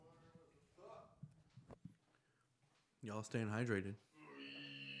Y'all staying hydrated.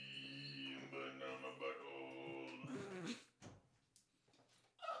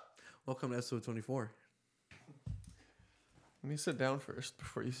 Welcome to episode 24. Let me sit down first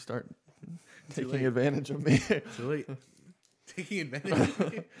before you start Too taking late. advantage of me. Too late. Taking advantage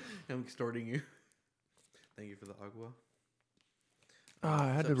of me. I'm extorting you. Thank you for the agua. I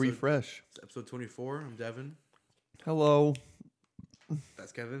had to Episode- refresh. It's episode 24. I'm Devin. Hello.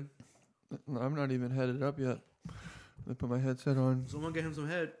 That's Kevin. No, I'm not even headed up yet. Let me put my headset on. Someone get him some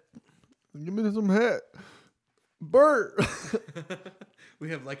head. Give me some head. Bert. We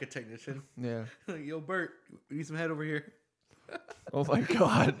have like a technician. Yeah. Yo, Bert, we need some head over here. Oh my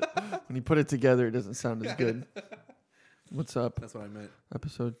God. When you put it together, it doesn't sound as good. What's up? That's what I meant.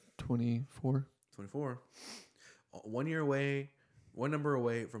 Episode 24. 24. 1 year away, one number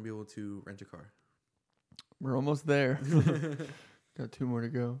away from being able to rent a car. We're almost there. Got 2 more to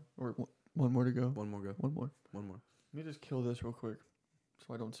go. Or 1 more to go. One more go. 1 more. One more. Let me just kill this real quick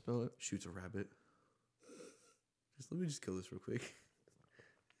so I don't spill it. Shoots a rabbit. Let me just kill this real quick.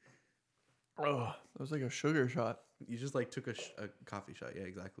 Oh, that was like a sugar shot. You just like took a coffee shot. Yeah,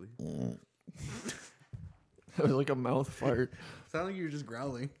 exactly. That was like a mouth fart. Sound like you were just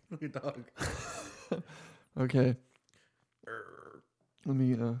growling like a dog. Okay. Let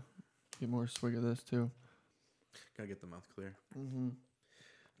me get more swig of this too. Gotta get the mouth clear. Mm-hmm.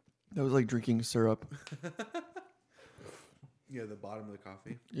 That was like drinking syrup. Yeah, the bottom of the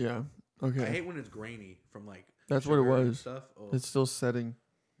coffee. Yeah. I Okay. hate when it's grainy from like. That's what it sugar and was. Stuff. Oh, It's still setting.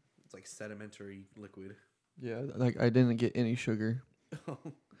 it's like sedimentary liquid. Yeah. Like I didn't get any sugar.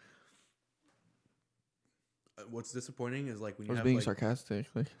 What's disappointing is like when I you was have being like. sarcastic.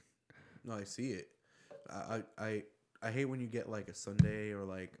 Like. No, I see it. I hate when you get like a sundae or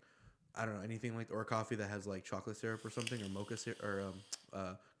like I don't know anything like or a coffee that has like chocolate syrup or something or mocha syrup or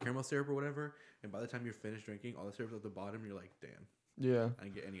caramel syrup or whatever. And by the time you're finished drinking, all the syrup's at the bottom. You're like, damn, Yeah. I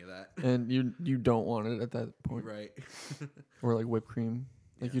didn't get any of that. And you don't want it at that point. Right. Or like whipped cream.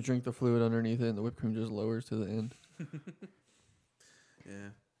 Like Yeah. you drink the fluid underneath it and the whipped cream just lowers to the end. Yeah.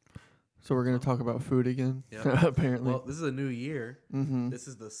 So we're gonna talk about food again. Yeah. Apparently. Well, this is a new year. Mm-hmm. This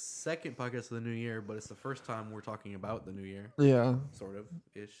is the second podcast of the new year, but it's the first time we're talking about the new year, Yeah. sort of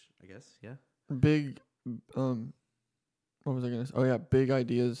ish, I guess. Yeah. Big what was I gonna say? Oh yeah, big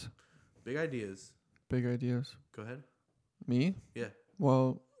ideas. Big ideas. Big ideas. Go ahead. Me? Yeah.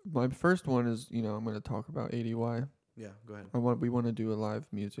 Well, my first one is, I'm gonna talk about ADY. Yeah. Go ahead. We want to do a live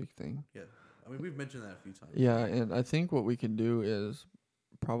music thing. Yeah. I mean, we've mentioned that a few times. Yeah, and I think what we can do is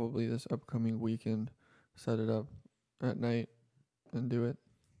probably this upcoming weekend, set it up at night and do it.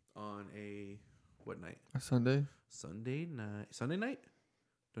 On a what night? A Sunday? Sunday night. Sunday night?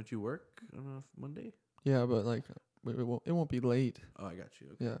 Don't you work on a Monday? Yeah, but like it won't be late. Oh, I got you.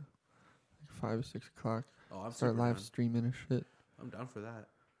 Okay. Yeah, like 5 or 6 o'clock. Oh, I'm Start super live down. streaming and shit. I'm down for that,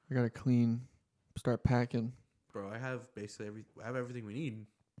 I gotta clean, start packing. bro. I have basically everything we need.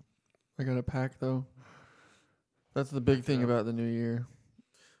 I gotta pack though. That's the big thing up. about the new year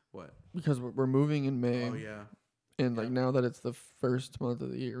What? because we're moving in May. Oh yeah, And like Yeah. now that it's the first month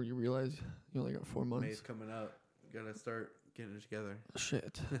of the year, you realize you only got 4 months. May's coming up. Gotta start getting it together.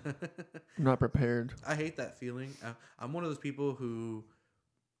 Shit, I'm not prepared. I hate that feeling. I'm one of those people who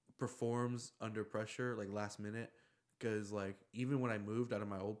performs under pressure, like last minute. Because like even when I moved out of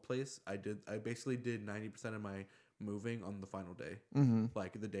my old place, I basically did 90% of my moving on the final day, Mm-hmm.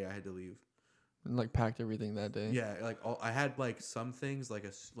 like the day I had to leave. And like packed everything that day. Yeah, like I had like some things like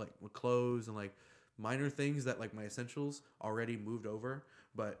clothes and like minor things that like my essentials already moved over,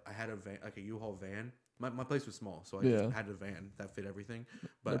 but I had a van, like a U-Haul van. My place was small, so I just had a van that fit everything.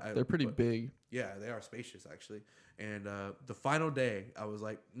 But They're pretty big. Yeah, they are spacious actually. And the final day, I was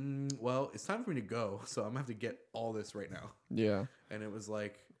like, well, it's time for me to go, so I'm gonna have to get all this right now. Yeah. And it was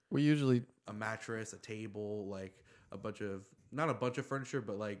like We usually a mattress, a table, like not a bunch of furniture,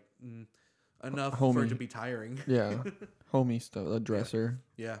 but like enough for Homey. it to be tiring. yeah, homey stuff, a dresser.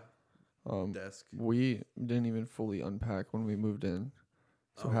 Yeah, desk. We didn't even fully unpack when we moved in.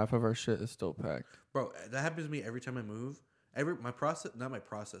 So half of our shit is still packed. Bro, that happens to me every time I move. Not my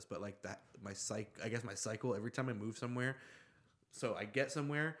process, but like that, my cycle. Every time I move somewhere, so I get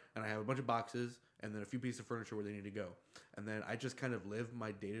somewhere and I have a bunch of boxes and then a few pieces of furniture where they need to go, and then I just kind of live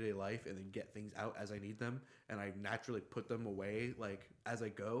my day-to-day life and then get things out as I need them, and I naturally put them away like as I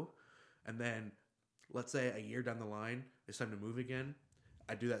go, and then let's say a year down the line, it's time to move again.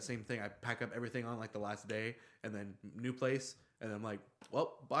 I do that same thing. I pack up everything on like the last day, and then new place, and then I'm like,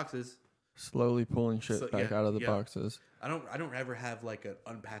 well, boxes. Slowly pulling shit back out of the boxes. I don't ever have like an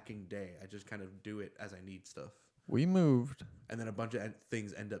unpacking day. I just kind of do it as I need stuff. We moved. And then a bunch of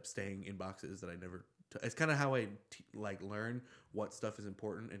things end up staying in boxes that I never it's kind of how I like learn what stuff is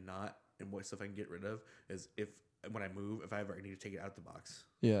important and not, and what stuff I can get rid of. Is if when I move, if I ever need to take it out the box,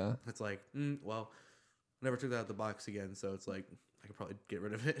 Yeah. it's like, well, I never took that out the box again, so it's like I could probably get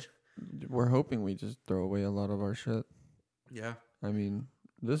rid of it. We're hoping we just throw away a lot of our shit. Yeah. I mean,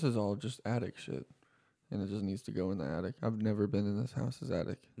 this is all just attic shit, and it just needs to go in the attic. I've never been in this house's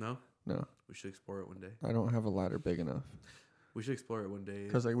attic. No. No, We should explore it one day. I don't have a ladder big enough. We should explore it one day.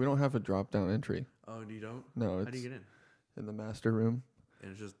 Because like we don't have a drop down entry. Oh, you don't? No, How it's do you get in? in the master room. And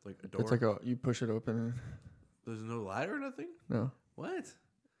it's just like a door. It's like you push it open. And, There's no ladder or nothing. no. What?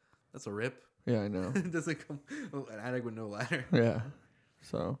 That's a rip. Yeah, I know. It doesn't come an attic with no ladder. Yeah.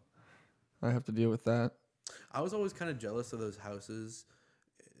 So I have to deal with that. I was always kind of jealous of those houses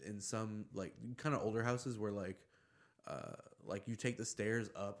in some like kind of older houses where like you take the stairs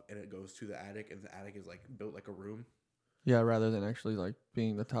up and it goes to the attic, and the attic is like built like a room. Yeah, rather than actually like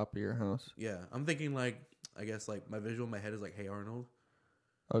being the top of your house. Yeah, I'm thinking like I guess like my visual in my head is like Hey Arnold.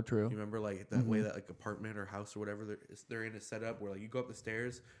 Oh, true. You remember like that way that like apartment or house or whatever they're in is set up where like you go up the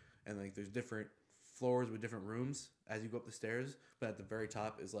stairs and like there's different floors with different rooms as you go up the stairs, but at the very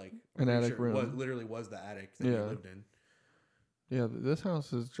top is like An attic room. What literally was the attic that we lived in. Yeah, this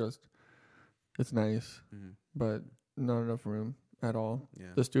house is just, it's nice, but not enough room at all. Yeah.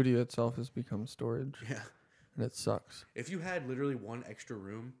 The studio itself has become storage, Yeah. and it sucks. If you had literally one extra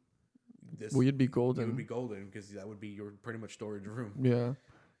room, Well, you'd be golden. You would be golden because that would be your pretty much storage room. Yeah,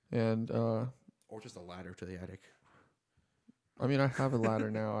 and or just a ladder to the attic. I mean, I have a ladder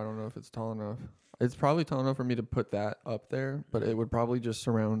now. I don't know if it's tall enough. It's probably tall enough for me to put that up there, but it would probably just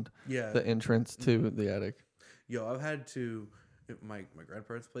surround the entrance to the attic. Yo, I've had to at my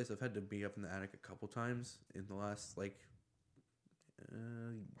grandparents' place. I've had to be up in the attic a couple times in the last like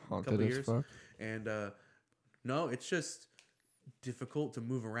Haunted couple as years, fuck. and no, it's just difficult to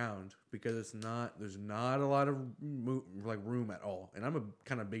move around because there's not a lot of room at all, and I'm a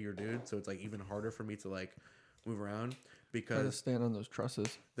kind of bigger dude, so it's like even harder for me to like move around because Try to stand on those trusses.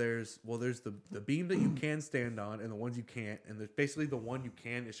 there's the beam that you can stand on and the ones you can't, and there's basically the one you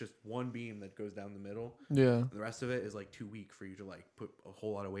can, it's just one beam that goes down the middle. Yeah. And the rest of it is like too weak for you to like put a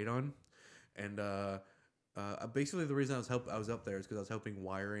whole lot of weight on. And basically the reason I was up there is because I was helping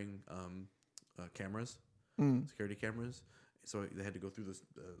wiring cameras, security cameras. So they had to go through the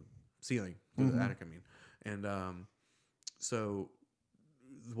ceiling, through the attic, I mean. And so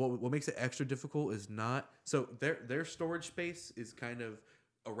what makes it extra difficult is not... So their storage space is kind of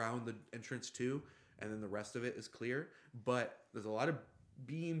around the entrance too, and then the rest of it is clear. But there's a lot of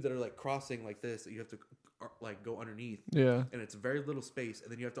beams that are like crossing like this that you have to like go underneath. Yeah. And it's very little space.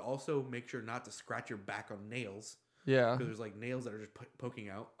 And then you have to also make sure not to scratch your back on nails. Yeah. Because there's like nails that are just poking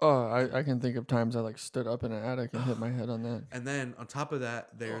out. Oh, I can think of times I like stood up in an attic and hit my head on that. And then on top of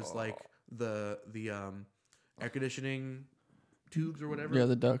that, there's like the air conditioning tubes or whatever. Yeah,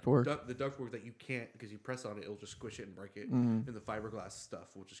 the ductwork. The ductwork that you can't, because you press on it, it'll just squish it and break it. And the fiberglass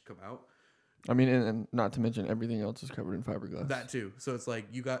stuff will just come out. I mean, and not to mention everything else is covered in fiberglass. That too. So it's like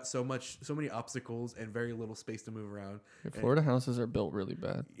you got so many obstacles and very little space to move around. Florida houses are built really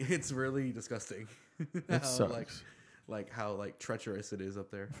bad. It's really disgusting. It sucks. Like how like treacherous it is up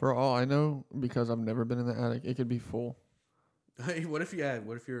there. For all I know, because I've never been in the attic, it could be full. Hey, what if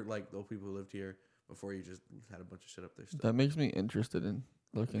you're like the old people who lived here before you just had a bunch of shit up there? Still? That makes me interested in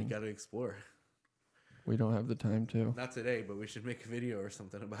looking. You got to explore. We don't have the time to. Not today, but we should make a video or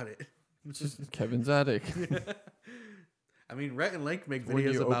something about it. It's just Kevin's attic. I mean, Rhett and Link make When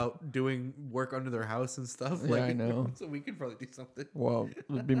videos you about doing work under their house and stuff. Yeah, like, I know. So we could probably do something. Well, it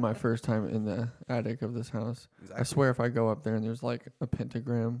would be my first time in the attic of this house. Exactly. I swear if I go up there and there's like a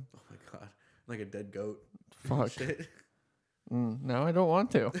pentagram. Oh my god, like a dead goat. Fuck. Shit. Now I don't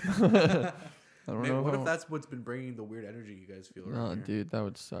want to. I don't Man, know. what if that's what's been bringing the weird energy you guys feel around Oh, here? dude, that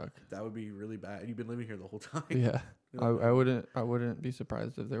would suck. That would be really bad. You've been living here the whole time. Yeah. I wouldn't be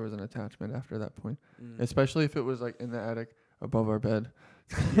surprised if there was an attachment after that point. Especially if it was like in the attic above our bed.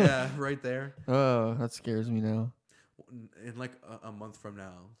 Yeah, right there. Oh, that scares me now. In like a month from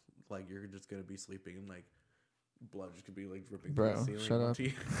now, like you're just gonna be sleeping and like blood just could be like dripping Bro, through the ceiling. shut up. onto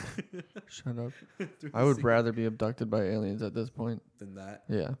you. Shut up. Through I the would ceiling. rather be abducted by aliens at this point. than that.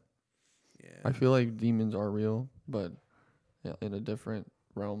 Yeah. Yeah. I feel like demons are real, but yeah, in a different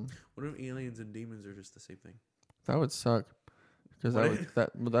realm. What if aliens and demons are just the same thing? That would suck. Because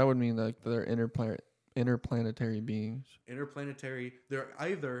that would mean like they're interplanetary beings. Interplanetary. They're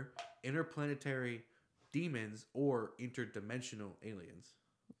either interplanetary demons or interdimensional aliens.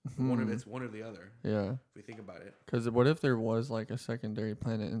 It's one or the other. Yeah. If we think about it. Because what if there was like a secondary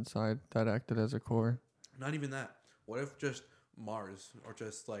planet inside that acted as a core? Not even that. What if just Mars or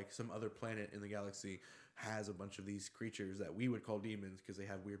just like some other planet in the galaxy has a bunch of these creatures that we would call demons because they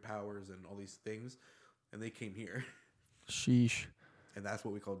have weird powers and all these things, and they came here. Sheesh. And that's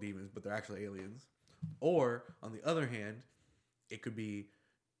what we call demons, but they're actually aliens. Or on the other hand, it could be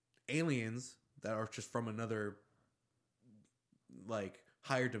aliens that are just from another like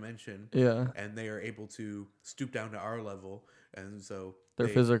higher dimension. Yeah. And they are able to stoop down to our level, and so their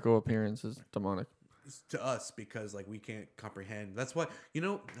physical appearance is demonic to us because like we can't comprehend. That's why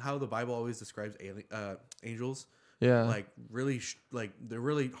how the Bible always describes angels. Yeah. Like really, like they're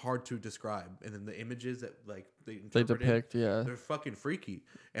really hard to describe, and then the images that like they depict, yeah, they're fucking freaky.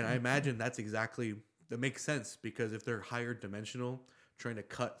 And I imagine that makes sense because if they're higher dimensional, trying to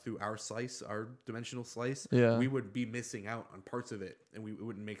cut through our dimensional slice, yeah, we would be missing out on parts of it, and it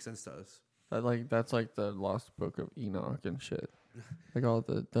wouldn't make sense to us. That's like the lost book of Enoch and shit. Like all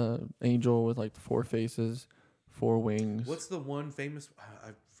the angel with like 4 faces, 4 wings. What's the one famous?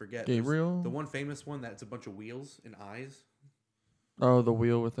 I forget. Gabriel. There's the one famous one that's a bunch of wheels and eyes. Oh, the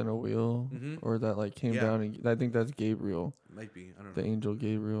wheel within a wheel, or that like came down. And I think that's Gabriel. Might be. I don't know. The angel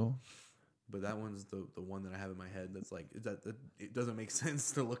Gabriel. But that one's the one that I have in my head. That's like it doesn't make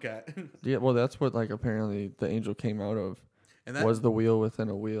sense to look at. Yeah, well, that's what like apparently the angel came out of. And that was the wheel within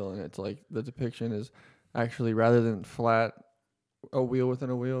a wheel, and it's like the depiction is actually rather than flat, a wheel within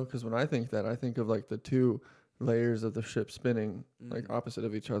a wheel. Because when I think that, I think of like the 2 layers of the ship spinning like opposite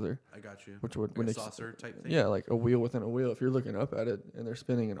of each other. I got you. Which would like a saucer type thing. Yeah, like a wheel within a wheel. If you're looking up at it and they're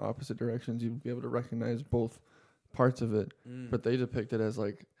spinning in opposite directions, you'd be able to recognize both parts of it. But they depict it as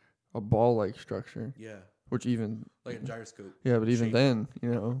like a ball-like structure. Yeah. Which even like a gyroscope. Yeah, but even then,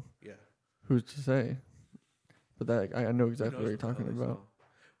 Yeah. Who's to say? But that I know exactly what you're talking about. Well.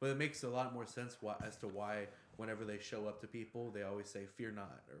 But it makes a lot more sense as to why whenever they show up to people, they always say "fear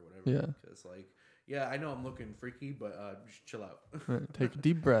not" or whatever. Yeah. Because like, yeah, I know I'm looking freaky, but just chill out. Right. Take a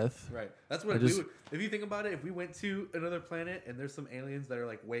deep breath. Right. That's what we would. If you think about it, if we went to another planet and there's some aliens that are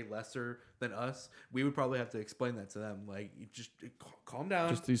like way lesser than us, we would probably have to explain that to them. Like, you just calm down.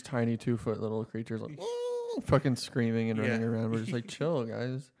 Just these tiny 2-foot little creatures like fucking screaming and running around. We're just like, chill,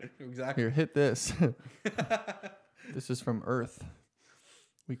 guys. Exactly. Here, hit this. This is from Earth.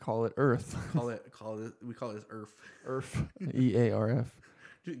 We call it Earth. We call it Earth. Earth. EARF.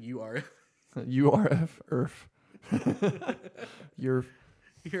 URF. URF. Earth. Yerf.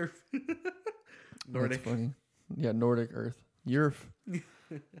 Yerf. Nordic. That's funny. Yeah, Nordic Earth. Yerf.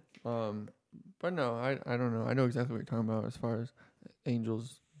 But no, I don't know. I know exactly what you're talking about as far as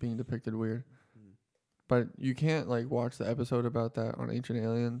angels being depicted weird. But you can't like watch the episode about that on Ancient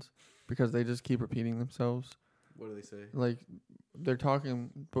Aliens because they just keep repeating themselves. What do they say? Like they're talking,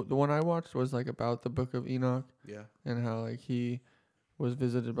 but the one I watched was like about the Book of Enoch. Yeah. And how like he was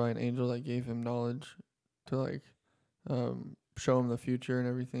visited by an angel that gave him knowledge to like show him the future and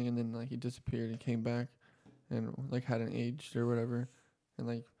everything, and then like he disappeared and came back and like hadn't aged or whatever. And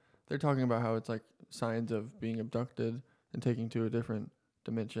like they're talking about how it's like signs of being abducted and taken to a different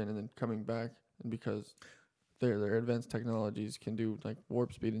dimension and then coming back, and because their advanced technologies can do like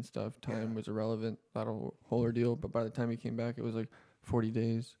warp speed and stuff, time was irrelevant, that whole ordeal. But by the time he came back, it was like 40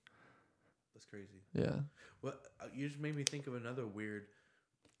 days. That's crazy. Yeah. Well, you just made me think of another weird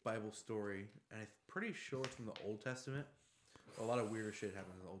Bible story, and I'm pretty sure it's from the Old Testament. A lot of weird shit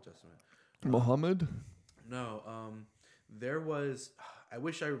happened in the Old Testament. Muhammad? No. There was. I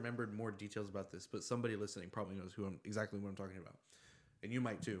wish I remembered more details about this, but somebody listening probably knows exactly what I'm talking about, and you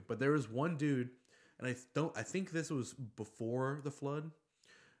might too. But there was one dude, and I think this was before the flood.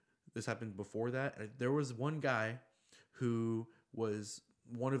 This happened before that. There was one guy who was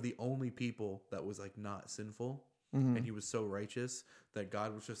one of the only people that was like not sinful, and he was so righteous that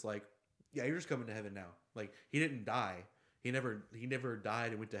God was just like, yeah, you're just coming to heaven now. Like, he didn't die. He never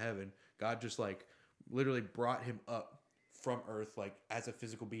died and went to heaven. God just like literally brought him up from earth, like as a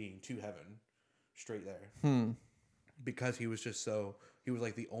physical being, to heaven, straight there. Because he was just he was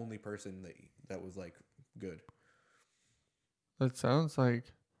like the only person that was like good. That sounds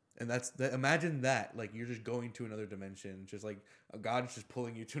like. And imagine that, like you're just going to another dimension, just like God's just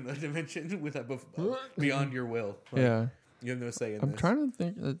pulling you to another dimension with beyond your will. Like, yeah, you have no say in I'm this. trying to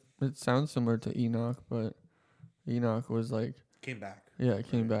think. It sounds similar to Enoch, but Enoch was like came back. Yeah, it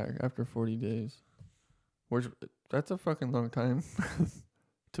came back after 40 days, which that's a fucking long time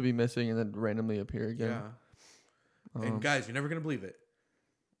to be missing and then randomly appear again. Yeah. And guys, you're never gonna believe it.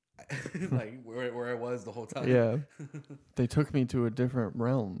 Like where I was the whole time. Yeah. They took me to a different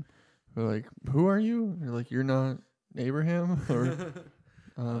realm. They're like, who are you? You're like, you're not Abraham? Or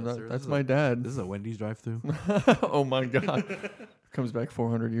that's my dad. This is a Wendy's drive-thru. Oh my God. Comes back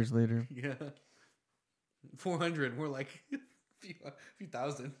 400 years later. Yeah. 400. We're like few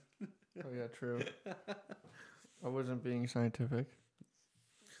thousand. Oh yeah, true. I wasn't being scientific.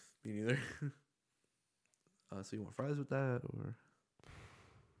 Me neither. So you want fries with that, or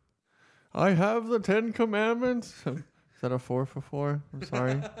I have the 10 Commandments. Is that a 4 for 4? I'm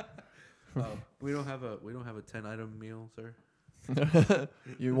sorry. we don't have a 10-item meal, sir.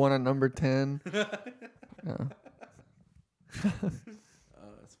 You want a number 10? No.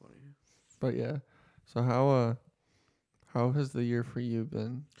 That's funny. But yeah. So how has the year for you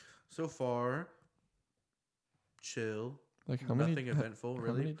been? So far, chill. Like Nothing eventful, how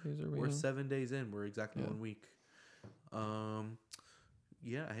really. many days are we We're in? 7 days in. We're exactly Yeah. 1 week.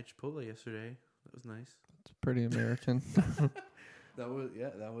 Yeah, I had Chipotle yesterday. That was nice. It's pretty American. That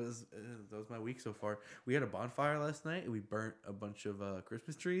was my week so far. We had a bonfire last night. And we burnt a bunch of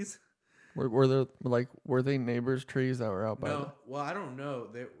Christmas trees. Were they neighbors' trees that were out by? No, well, I don't know.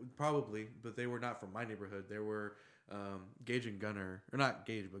 They probably, but they were not from my neighborhood. They were Gage and Gunner, or not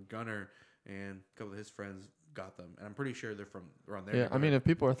Gage, but Gunner and a couple of his friends got them, and I'm pretty sure they're from around there. Yeah, I mean, if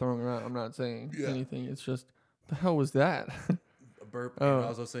people are throwing around, I'm not saying anything. It's just, the hell was that? A burp, Oh. and I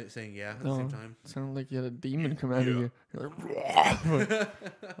was also saying yeah at the same time. It sounded like you had a demon come out of you. You're like,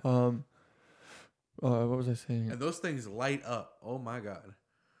 what was I saying? And those things light up. Oh my god!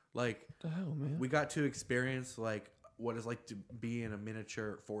 Like, What the hell, man? we got to experience like what it's like to be in a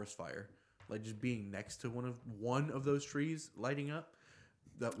miniature forest fire, like just being next to one of those trees lighting up.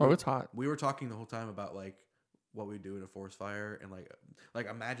 It's hot. We were talking the whole time about like what we do in a forest fire, and like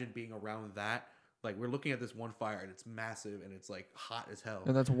imagine being around that. Like, we're looking at this one fire and it's massive and it's like hot as hell.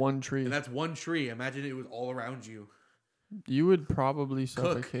 And that's one tree. And that's one tree. Imagine it was all around you. You would probably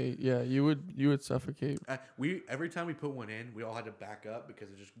suffocate. Yeah, you would suffocate. We every time we put one in, we all had to back up because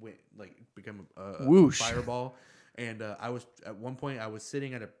it just went become a Whoosh. fireball. And I was at one point I was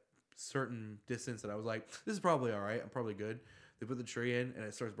sitting at a certain distance and I was like, this is probably all right. I'm probably good. They put the tree in and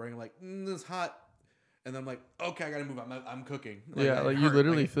it starts burning. Like, it's hot. And then I'm like, okay, I gotta move. I'm cooking. Like you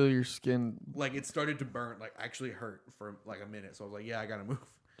literally feel your skin. Like, it started to burn. Like, actually hurt for like a minute. So I was like, yeah, I gotta move.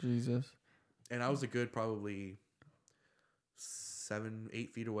 Jesus. And I was a good probably 7-8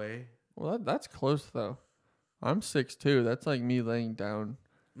 feet away. Well, that's close though. I'm 6'2". That's like me laying down.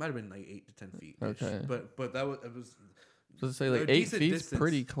 Might have been like 8 to 10 feet. Okay. But that was. So to say like 8 feet's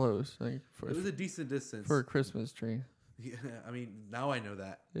pretty close. Like it was a decent distance for a Christmas tree. Yeah, I mean, now I know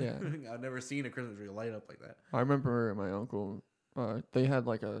that. Yeah. I've never seen a Christmas tree light up like that. I remember my uncle. They had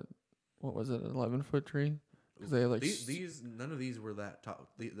like a, what was it, 11-foot tree? Because they had like these none of these were that tall.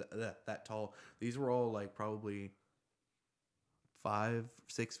 That tall. These were all like probably 5-6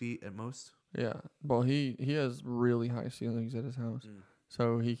 feet at most. Yeah. Well, he has really high ceilings at his house.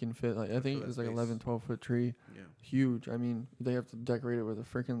 So he can fit, like, I think it's like 11, 12-foot tree. Yeah. Huge. I mean, they have to decorate it with a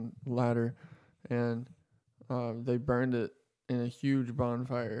freaking ladder. And they burned it in a huge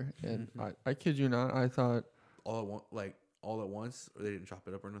bonfire. And I kid you not, I thought... all at once? Or they didn't chop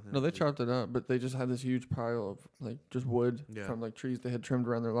it up or nothing? No, they chopped it up. But they just had this huge pile of, like, just wood from, like, trees they had trimmed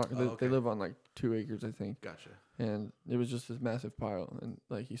around their lot. They live on, like, 2 acres, I think. Gotcha. And it was just this massive pile. And,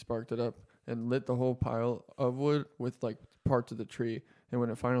 like, he sparked it up and lit the whole pile of wood with, like, parts of the tree. And when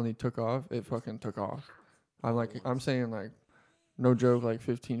it finally took off, it fucking took off. I'm saying, like, no joke, like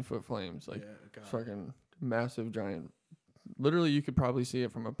 15-foot flames. Like, fucking massive, giant. Literally, you could probably see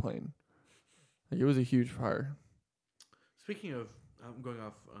it from a plane. Like, it was a huge fire. Speaking of, I'm going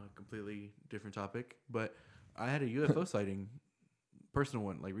off a completely different topic, but I had a UFO sighting, personal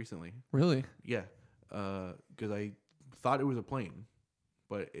one, like recently. Really? Yeah. Because I thought it was a plane.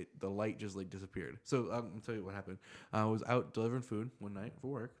 But the light just like disappeared. So I'll tell you what happened. I was out delivering food one night for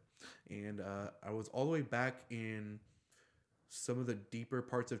work, and I was all the way back in some of the deeper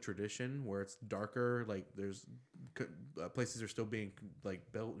parts of tradition where it's darker. Like there's places are still being like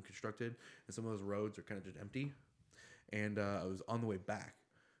built and constructed, and some of those roads are kind of just empty. And I was on the way back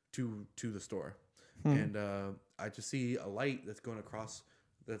to the store, and I just see a light that's going across.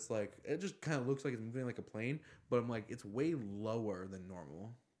 That's like, it just kind of looks like it's moving like a plane, but I'm like, it's way lower than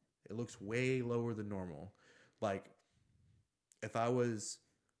normal. It looks way lower than normal. Like, if I was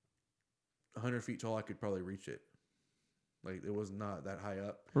 100 feet tall, I could probably reach it. Like, it was not that high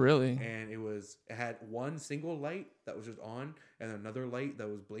up. Really? And it had one single light that was just on, and another light that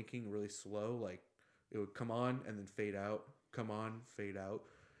was blinking really slow. Like, it would come on and then fade out, come on, fade out.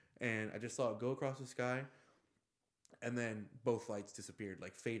 And I just saw it go across the sky. And then both lights disappeared,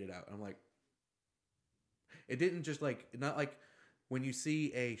 like faded out. I'm like, it didn't just like, not like when you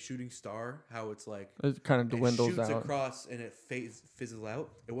see a shooting star, how it's like, it kind of dwindles shoots out across and it fizzles out.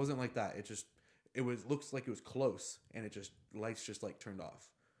 It wasn't like that. Looks like it was close, and it just lights just like turned off.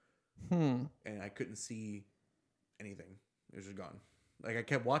 And I couldn't see anything. It was just gone. Like I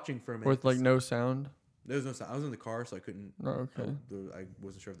kept watching for a minute. With like no sound. There was no sound. I was in the car, so I couldn't. Oh, okay. I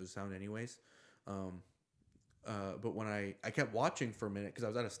wasn't sure if there's sound anyways. But when I kept watching for a minute because I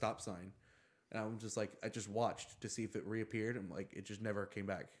was at a stop sign, and I was just like, I just watched to see if it reappeared, and like it just never came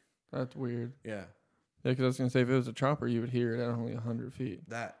back. That's weird. Yeah. Yeah, because I was gonna say if it was a chopper, you would hear it at only 100 feet.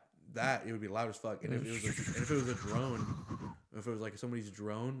 That it would be loud as fuck, and if it was a drone, if it was like somebody's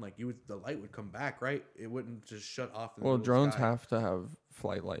drone, like the light would come back, right? It wouldn't just shut off. In the Well, middle of the drones sky. have to have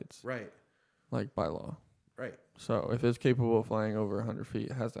flight lights, Right. like by law. Right. So if it's capable of flying over 100 feet,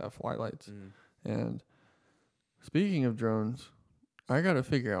 it has to have flight lights. Mm. And speaking of drones, I gotta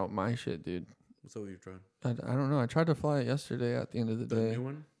figure out my shit, dude. What's up with your drone? I don't know. I tried to fly it yesterday at the end of the The day. new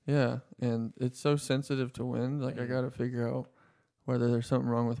one? Yeah, and it's so sensitive to wind. Like I gotta figure out whether there's something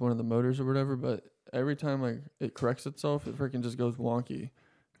wrong with one of the motors or whatever. But every time like it corrects itself, it freaking just goes wonky.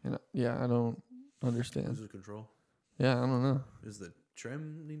 And I don't understand. This is control. Yeah, I don't know. Does the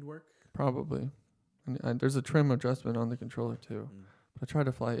trim need work? Probably. And there's a trim adjustment on the controller too. Mm. But I tried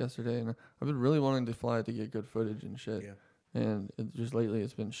to fly it yesterday, and I've been really wanting to fly it to get good footage and shit. Yeah. And it just lately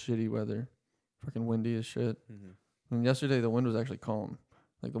it's been shitty weather, fucking windy as shit. Mm-hmm. And yesterday the wind was actually calm.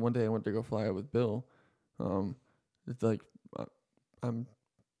 Like the one day I went to go fly it with Bill, it's like I'm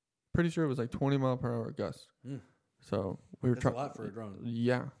pretty sure it was like 20 mile per hour gust. Mm. So we were That's a lot for a drone.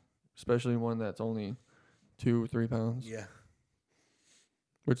 Yeah, especially one that's only 2-3 pounds. Yeah.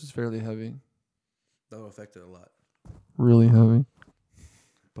 Which is fairly heavy. That'll affect it a lot. Really heavy.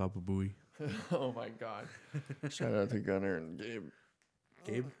 Papa Booey. Oh my god! Shout out to Gunner and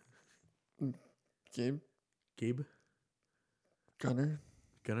Gabe. Gabe? Gabe? Gunner?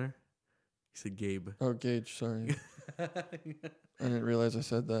 Gunner? He said Gabe. Oh, Gage. Sorry. I didn't realize I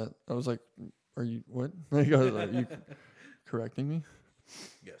said that. I was like, "Are you what?" Are you correcting me?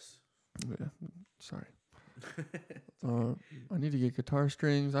 Yes. Yeah. Sorry. I need to get guitar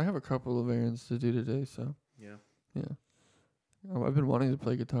strings. I have a couple of errands to do today, so Yeah. I've been wanting to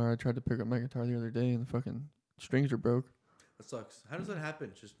play guitar. I tried to pick up my guitar the other day, and the fucking strings are broke. That sucks. How does that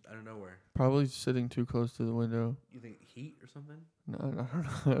happen? Just out of nowhere. Probably sitting too close to the window. You think heat or something? No, I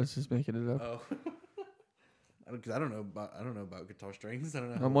don't know. I was just making it up. Oh. Because I don't know about guitar strings. I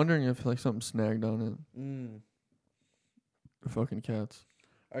don't know. I'm wondering if like something snagged on it. Mm. The fucking cats.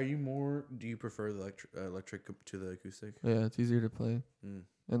 Are you more? Do you prefer the electric to the acoustic? Yeah, it's easier to play, Mm.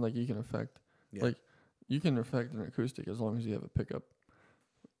 and like you can affect. Yeah. Like you can affect an acoustic as long as you have a pickup.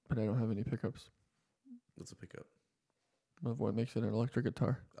 But I don't have any pickups. What's a pickup? Of what makes it an electric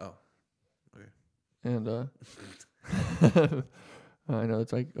guitar. Oh. Okay. And I know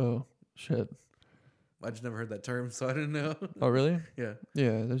it's like, oh shit. I just never heard that term, so I didn't know. Oh really? Yeah.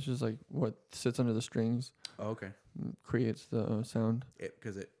 Yeah, that's just like what sits under the strings, Oh, okay. creates the sound.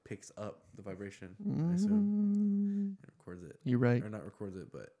 Because it picks up the vibration. I assume. It records it. You're right. Or not records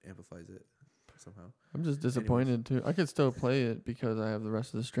it, but amplifies it somehow. I'm just disappointed too. I could still play it because I have the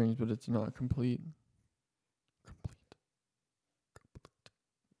rest of the strings, but it's not complete.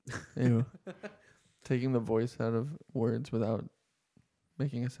 Ew. Taking the voice out of words without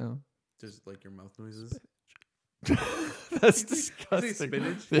making a sound. Just like your mouth noises. That's Did you say disgusting.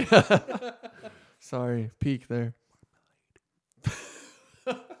 spinach? Yeah. Sorry, peak there.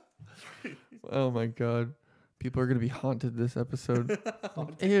 Oh my god. People are going to be haunted this episode.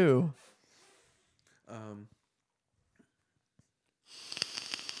 Ew.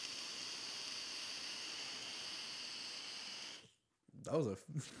 That was a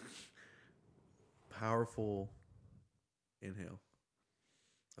powerful inhale.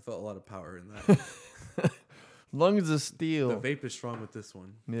 I felt a lot of power in that. Lungs of steel. The vape is strong with this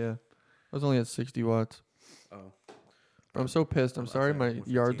one. Yeah. I was only at 60 watts. Oh. I'm so pissed. I'm sorry Okay, my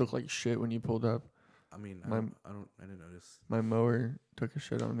 115. yard looked like shit when you pulled up. I mean, My- I didn't notice. My mower took a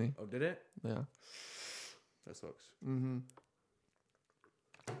shit on me. Oh, did it? Yeah. That sucks. Mm-hmm.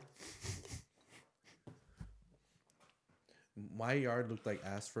 My yard looked like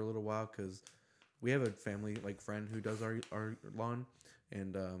ass for a little while because we have a family friend who does our lawn,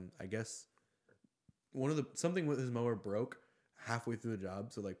 and I guess something with his mower broke halfway through the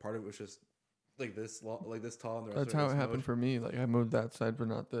job, so part of it was just like this tall, and the rest That's of how was it happened mowed. for me. Like I mowed that side, but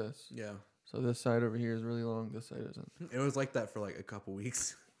not this. Yeah, So this side over here is really long. This side isn't. it was like that for a couple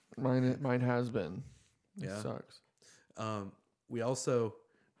weeks. Mine has been. It Yeah. sucks. We also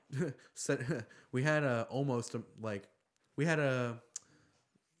we had we had a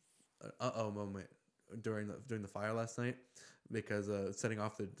moment during the fire last night because setting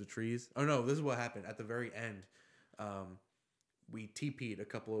off the trees. Oh no, this is what happened at the very end. We TP'd a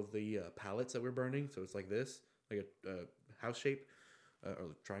couple of the pallets that we're burning, so it's like this, like a house shape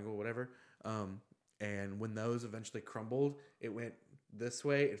or triangle, whatever. And when those eventually crumbled, it went this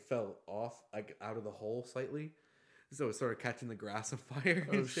way. It fell off like out of the hole slightly. So it started catching the grass on fire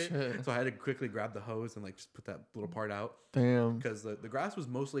and shit. So I had to quickly grab the hose and like just put that little part out. Damn. Because the grass was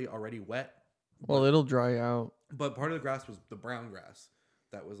mostly already wet. Well, it'll dry out. But part of the grass was the brown grass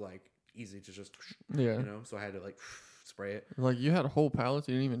that was like easy to just, Yeah. you know. So I had to like spray it. Like you had whole pallets,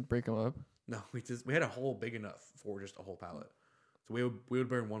 you didn't even break them up. No, we had a hole big enough for just a whole pallet. So we would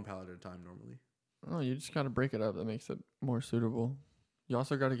burn one pallet at a time normally. Oh, you just gotta break it up. That makes it more suitable. You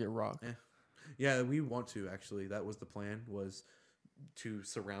also gotta get rock. Yeah, we want to actually. That was the plan, was to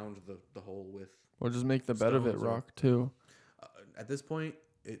surround the hole with. Or just make the bed of it stones or- rock too. At this point,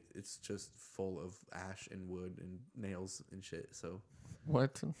 it's just full of ash and wood and nails and shit. So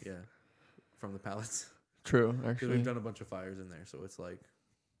What? yeah, from the pallets. True, 'Cause actually. we've done a bunch of fires in there, so it's like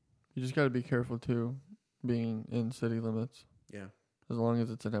You just gotta be careful too, being in city limits. yeah. As long as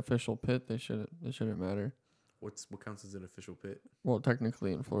it's an official pit, it shouldn't matter. What counts as an official pit? Well,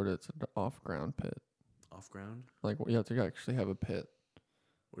 technically in Florida, it's an off-ground pit. Off ground? Like you have to actually have a pit,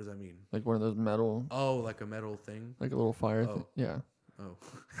 What does that mean? like one of those metal, Oh, like a metal thing. like a little fire. Oh. Yeah, Oh,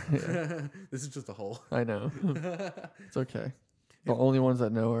 Yeah. this is just a hole. I know. It's okay. The only ones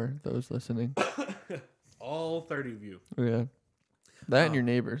that know are those listening. All 30 of you. Yeah, that and your Um,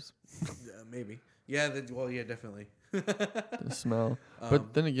 neighbors. Maybe. Yeah. Yeah. Definitely. The smell. Um,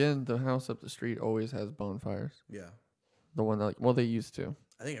 But then again, the house up the street always has bonfires. yeah, The one that, they used to.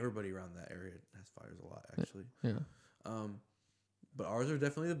 I think everybody around that area has fires a lot, actually. Yeah. But ours are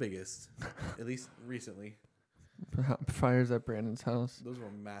definitely the biggest, at least recently. Fires at Brandon's house. Those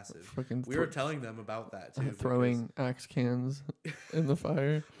were massive. Fucking We were telling them about that too. throwing axe cans in the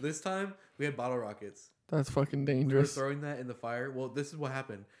fire. because this time we had bottle rockets. That's fucking We were dangerous. throwing that in the fire. Well, this is what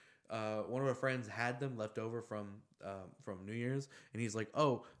happened. One of our friends had them left over from New Year's, and he's like,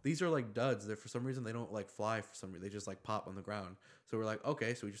 "Oh, these are like duds. They're for some reason they don't like fly for some reason. They just like pop on the ground." So we're like,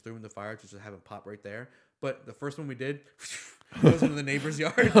 "Okay," so we just threw them in the fire to just have them pop right there. But the first one we did goes into the neighbor's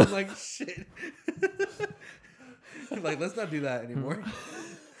yard. I'm like, "Shit!" Like, let's not do that anymore.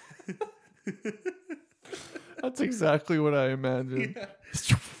 That's exactly what I imagined.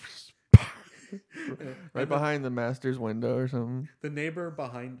 Yeah. Right behind the master's window or something. The neighbor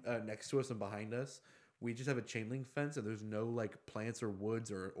behind, next to us and behind us, we just have a chain link fence, and there's no like plants or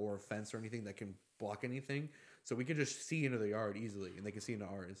woods or fence or anything that can block anything. So we can just see into the yard easily, and they can see into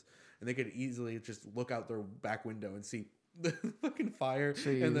ours, and they could easily just look out their back window and see the fucking fire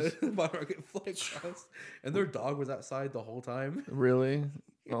and the bottle rocket fly across. And their dog was outside the whole time. Really?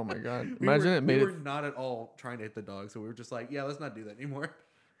 Oh my god! We Imagine were, it made we were it. not at all trying to hit the dog, so we were just like, yeah, let's not do that anymore.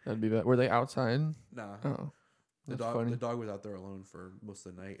 That'd be bad. Were they outside? Nah. Oh, The that's dog, funny. the dog was out there alone for most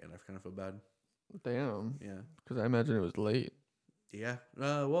of the night, and I kind of feel bad. Damn. Yeah, Because I imagine it was late. yeah.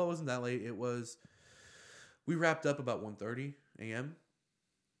 Well, it wasn't that late. It was. We wrapped up about 1:30 a.m.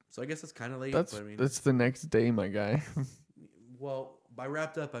 So I guess it's kind of late. That's but I mean, that's the next day, my guy. well, by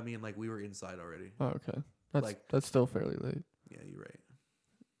wrapped up, I mean like we were inside already. Oh, okay. That's Like- that's still fairly late. Yeah, you're right.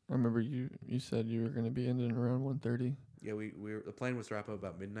 I remember you said you were gonna be ending around 1:30. Yeah, we were. The plan was to wrap up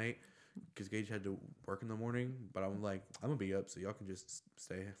about midnight because Gage had to work in the morning. But I'm like, I'm gonna be up, so y'all can just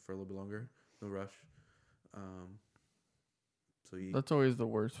stay for a little bit longer. No rush. So you That's always the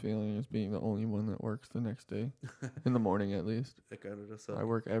worst feeling, is being the only one that works the next day. In the morning, at least. that got us I up.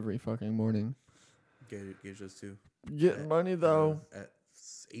 work every fucking morning. Gage does too. Getting money though. At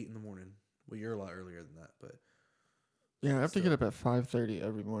 8 in the morning. Well, you're a lot earlier than that, but Yeah, I have to get so- up at 5:30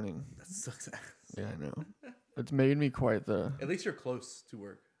 every morning. that sucks ass. Yeah, I know. It's made me quite the. At least you're close to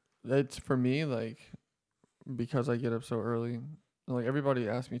work. It's for me, like, because I get up so early. Like, everybody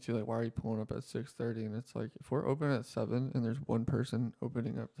asks me to, like, why are you pulling up at 6:30? And it's like, if we're open at 7 and there's one person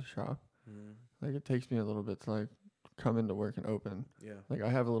opening up the shop, like, it takes me a little bit to, like, come into work and open. Yeah. Like, I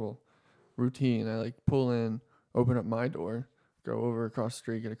have a little routine. I, like, pull in, open up my door, go over across the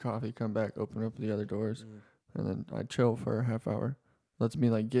street, get a coffee, come back, open up the other doors, and then I chill for a half hour. Lets me,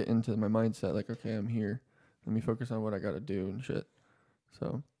 like, get into my mindset, like, okay, I'm here. Let me focus on what I got to do and shit.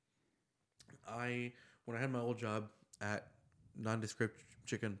 So, When I had my old job at nondescript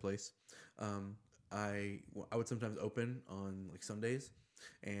chicken place, I would sometimes open on like Sundays,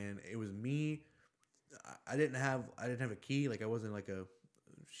 and it was me. I didn't have a key. Like I wasn't like a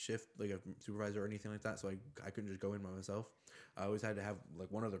shift, like a supervisor or anything like that. So I couldn't just go in by myself. I always had to have like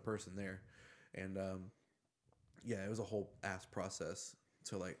one other person there, and yeah, it was a whole ass process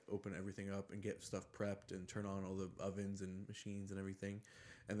to like open everything up and get stuff prepped and turn on all the ovens and machines and everything,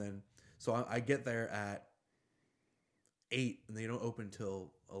 and then so I get there at 8 and they don't open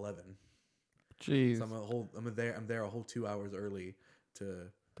till 11. jeez. So I'm there a whole 2 hours early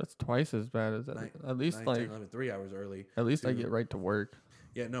to That's twice as bad as that. Nine- At least 9, like 10, 11, 3 hours early. at least I to- get right to work.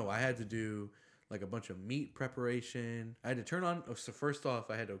 Yeah, no, I had to do like a bunch of meat preparation. I had to turn on. So first off,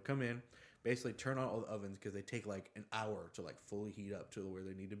 I had to come in, basically turn on all the ovens because they take like an hour to like fully heat up to where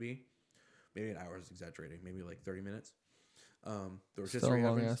they need to be. Maybe an hour is exaggerating. Maybe like 30 minutes. There was just Still a 3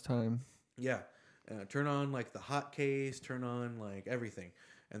 long ovens. ass time. Yeah, turn on like the hot case, turn on like everything,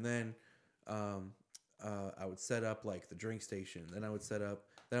 and then I would set up like the drink station. Then I would set up.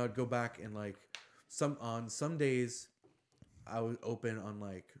 Then I would go back and like some days I would open on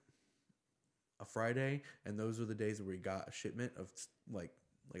like a Friday, and those were the days where we got a shipment of like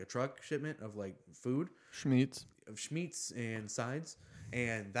a truck shipment of like food Schmeats. of schmeats and sides,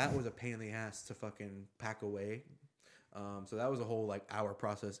 and that was a pain in the ass to fucking pack away. So that was a whole like hour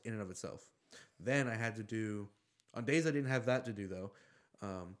process in and of itself. Then I had to do on days I didn't have that to do though.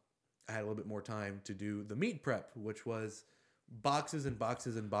 I had a little bit more time to do the meat prep, which was boxes and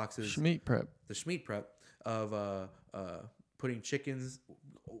boxes and boxes. Schmeat prep. The schmeat prep of putting chickens,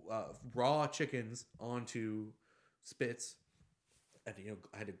 raw chickens onto spits. And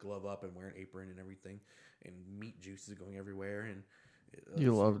I had to glove up and wear an apron and everything, and meat juices going everywhere. And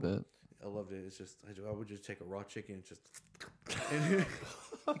You loved it. I loved it. It's just I would just take a raw chicken and just.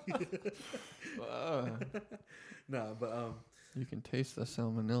 No, but You can taste the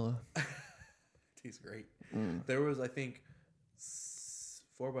salmonella. tastes great. Mm. There was I think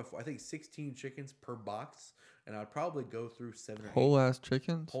 4x4. I think 16 chickens per box, and I'd probably go through 7 or 8 Whole ass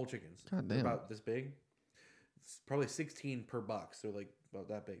chickens. whole chickens. God They're damn. about this big. It's probably 16 per box. They're like about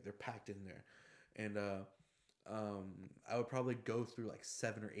that big. They're packed in there, and I would probably go through like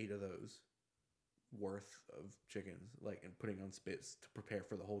 7 or 8 of those worth of chickens, like and putting on spits to prepare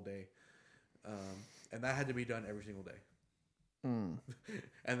for the whole day, and that had to be done every single day. Mm.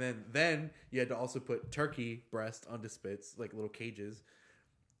 And then you had to also put turkey breast onto spits, like little cages.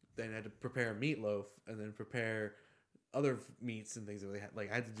 Then I had to prepare meatloaf, and then prepare other meats and things that they had.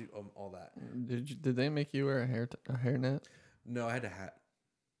 Like I had to do all that. Did they make you wear a hairnet? No, I had a hat.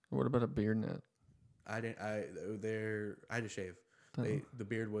 What about a beard net? I didn't. I had to shave. Oh. The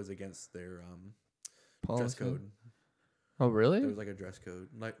beard was against their Policy? dress code. Oh really? There was like a dress code,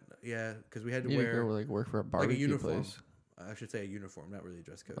 like yeah, because we had to You wear go like work for a like a barbecue uniform. place. I should say a uniform, not really a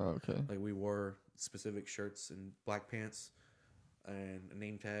dress code. Oh, okay. Like we wore specific shirts and black pants, and a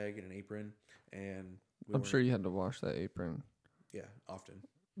name tag and an apron, and I'm sure you had to wash that apron yeah, often.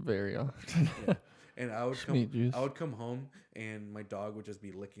 very often. Yeah. And I would Schmeat juice. come home, and my dog would just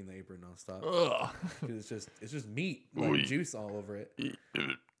be licking the apron nonstop. Ugh. 'Cause it's just meat, like juice all over it.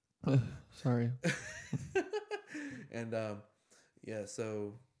 Sorry. And yeah,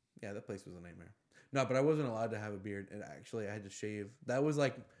 so yeah, that place was a nightmare. No, but I wasn't allowed to have a beard, and actually I had to shave. That was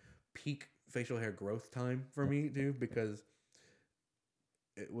like peak facial hair growth time for me too, because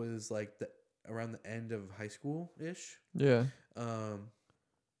it was like around the end of high school ish. Yeah.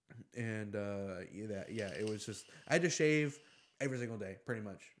 And yeah, it was just I had to shave every single day, pretty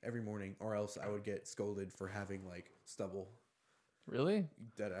much every morning, or else I would get scolded for having like stubble. Really?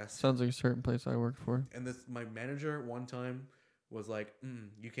 Dead ass. Sounds like a certain place I worked for. And my manager one time was like,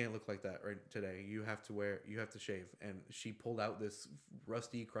 "You can't look like that right today. You have to shave." And she pulled out this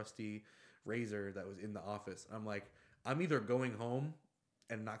rusty, crusty razor that was in the office. I'm like, I'm either going home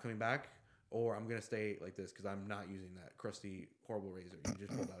and not coming back, or I'm gonna stay like this because I'm not using that crusty, horrible razor you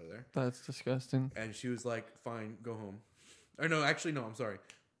just pulled out of there. That's disgusting. And she was like, "Fine, go home." Or no, actually, no. I'm sorry.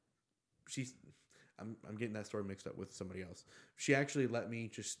 I'm getting that story mixed up with somebody else. She actually let me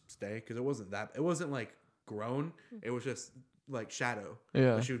just stay because it wasn't like grown. It was just like shadow.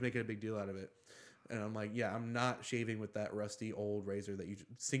 Yeah. But she was making a big deal out of it. And I'm like, yeah, I'm not shaving with that rusty old razor that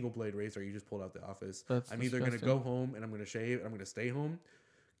single blade razor you just pulled out the office. That's I'm either going to disgusting. go home and I'm going to shave and I'm going to stay home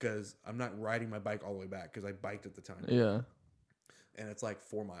because I'm not riding my bike all the way back because I biked at the time. Yeah. And it's like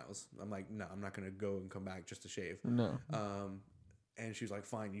 4 miles. I'm like, no, I'm not going to go and come back just to shave. No. And she was like,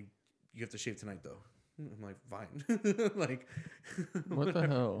 fine, you have to shave tonight though. I'm like, fine. Like, What the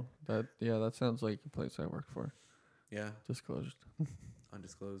hell? That sounds like a place I worked for. yeah, Disclosed.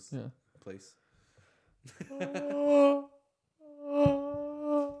 undisclosed Yeah. place.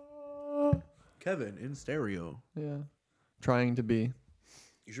 Kevin in stereo. Yeah. Trying to be.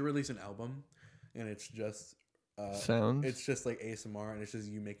 You should release an album, and it's just Sounds. It's just like ASMR, and it's just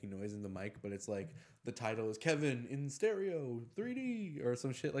you making noise in the mic, but it's like the title is Kevin in stereo 3D or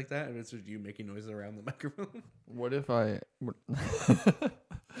some shit like that, and it's just you making noises around the microphone. What if I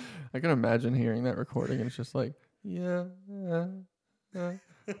can imagine hearing that recording and it's just like,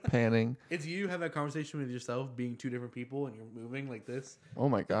 panning. It's you have that conversation with yourself, being two different people, and you're moving like this. Oh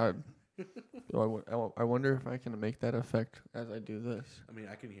my God. I wonder if I can make that effect as I do this. I mean,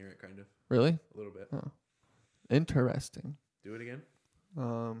 I can hear it kind of Really? a little bit. Oh, interesting. Do it again.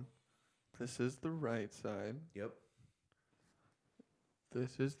 This is the right side. Yep.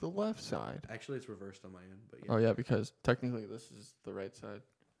 This is the left side. Actually, it's reversed on my end, but yeah. Oh yeah, because technically this is the right side.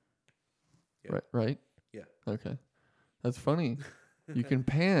 Yeah. Right. Right. Yeah. Okay. That's funny. You can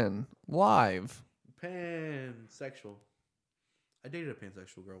pan live. Pansexual. I dated a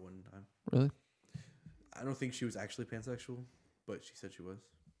pansexual girl one time. Really? I don't think she was actually pansexual, but she said she was.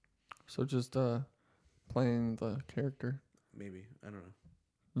 So just playing the character. Maybe. I don't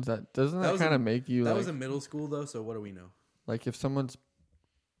know. Doesn't That that was kind in- of make you That like was in middle school though, so what do we know? like if someone's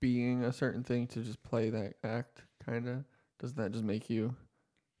being a certain thing to just play that act kind of, doesn't that just make you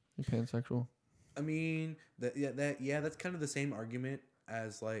pansexual? I mean, that's kind of the same argument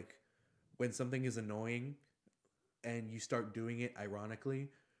as like when something is annoying and you start doing it ironically,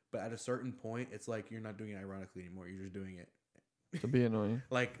 but at a certain point it's like you're not doing it ironically anymore. You're just doing it. To be annoying.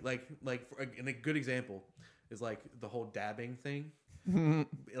 like and a good example is like the whole dabbing thing.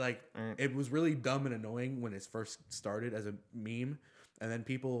 Like it was really dumb and annoying when it first started as a meme, and then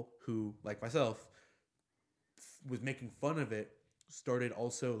people who like myself was making fun of it started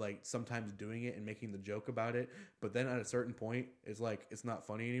also like sometimes doing it and making the joke about it, but then at a certain point it's like it's not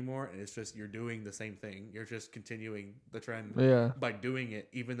funny anymore and it's just you're doing the same thing. You're just continuing the trend Yeah, by doing it,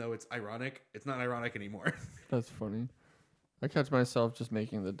 even though it's ironic. It's not ironic anymore. that's funny. I catch myself just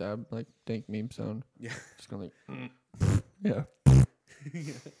making the dab like dank meme sound. Yeah. Just going like yeah.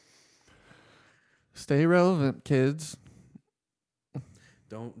 Stay relevant, kids.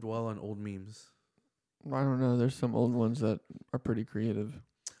 Don't dwell on old memes. I don't know. There's some old ones that are pretty creative.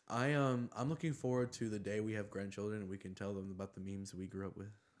 I'm looking forward to the day we have grandchildren and we can tell them about the memes we grew up with.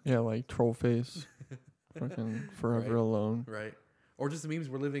 Yeah, like troll face, fucking forever Right. alone. Right. Or just the memes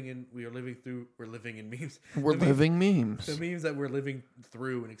we're living in. We're living in memes. We're The living memes. The memes that we're living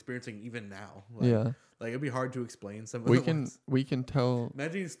through and experiencing even now. Like, Yeah, Like it'd be hard to explain some of we the can ones. we can tell.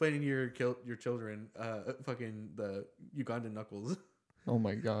 Imagine explaining your children, fucking the Ugandan knuckles. Oh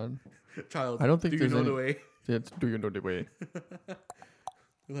my god. Child, I don't think do you there's know any- the way? It's, do you know the way?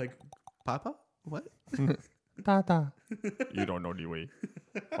 Like, Papa? What? Tata. You don't know the way.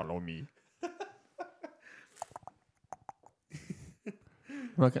 Follow me.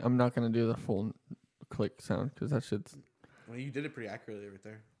 I'm not gonna do the full click sound because that shit's. Well, you did it pretty accurately right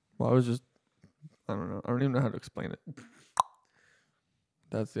there. Well, I was just. I don't know. I don't even know how to explain it.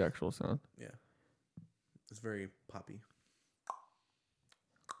 That's the actual sound. Yeah. It's very poppy.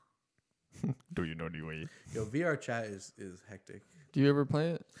 Do you know the way? Yo, VR chat is hectic. Do you ever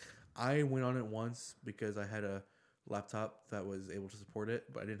play it? I went on it once because I had a laptop that was able to support it,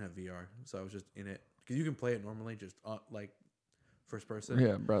 but I didn't have VR, so I was just in it. Because you can play it normally, just like first person.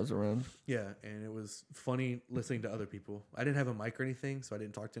 Yeah, browse around. Yeah, and it was funny listening to other people. I didn't have a mic or anything, so I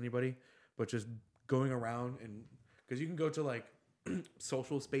didn't talk to anybody, but just going around and because you can go to like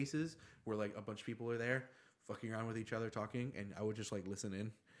social spaces where like a bunch of people are there, fucking around with each other, talking, and I would just like listen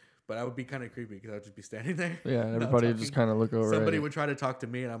in. But I would be kind of creepy because I would just be standing there. Yeah, not everybody would talking. just kind of look over. Somebody at would try to talk to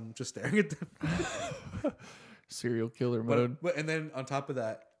me, and I'm just staring at them. serial killer mode. But and then on top of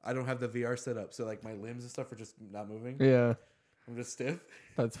that, I don't have the VR set up, so like my limbs and stuff are just not moving. Yeah, I'm just stiff.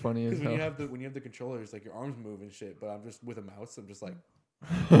 that's funny as Because when hell. you have the controllers, like your arms move and shit. But I'm just with a mouse. I'm just like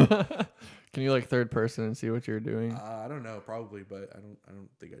Can you like third person and see what you're doing? I don't know, probably, but I don't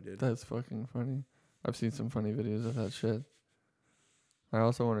think I did. That's fucking funny. I've seen some funny videos of that shit. I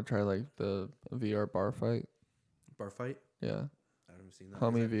also want to try like the VR bar fight. Bar fight. Yeah, I haven't seen that.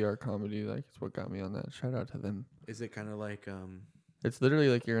 Homie VR comedy. Like it's what got me on that. Shout out to them. Is it kind of like It's literally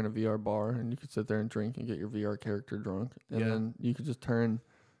like you're in a VR bar and you could sit there and drink and get your VR character drunk, and Yeah. then you could just turn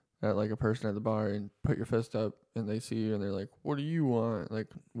at like a person at the bar and put your fist up, and they see you and they're like, "What do you want?" Like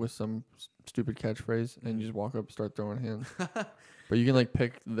with some stupid catchphrase, and you just walk up, and start throwing hands. But you can like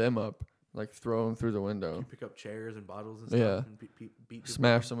pick them up, like throw them through the window, you pick up chairs and bottles and stuff Yeah. and beat people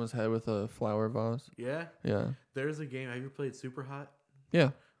smash up? someone's head with a flower vase. Yeah. Yeah, There's a game. Have you played Super Hot?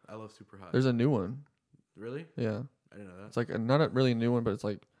 yeah. I love Super Hot. There's a new one. Really? Yeah, I didn't know that. it's like not a really new one, but it's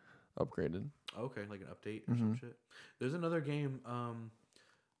like upgraded. Okay, like an update or some Mhm. shit. There's another game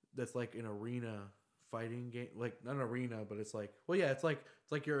that's like an arena fighting game, like not an arena, but it's like it's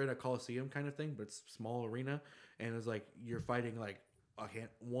like you're in a coliseum kind of thing, but it's small arena, and it's like you're fighting like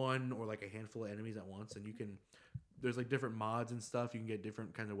one or like a handful of enemies at once, and there's like different mods and stuff. You can get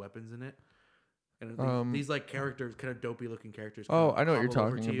different kinds of weapons in it, and these like characters, kind of dopey looking characters. Oh, come I know what you're hobble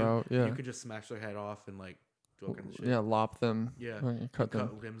over talking to you. about. Yeah, You can just smash their head off and like do all kinds of shit. yeah, lop them. Yeah. Cut them.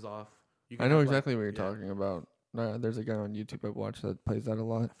 Cut limbs off. You I can know have, like- exactly what you're yeah. talking about. There's a guy on YouTube I've watched that plays that a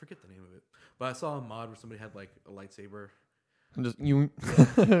lot. I forget the name of it, but I saw a mod where somebody had like a lightsaber. And just you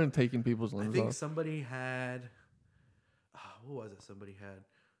taking people's I limbs think off. somebody had. What was it? Somebody had.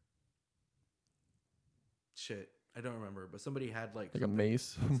 Shit, I don't remember, but somebody had like Like a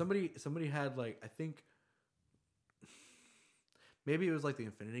mace. somebody had like, I think maybe it was like the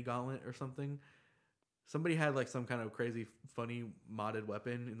Infinity Gauntlet or something. Somebody had like some kind of crazy funny modded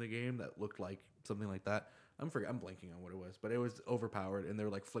weapon in the game that looked like something like that. I'm blanking on what it was, but it was overpowered and they were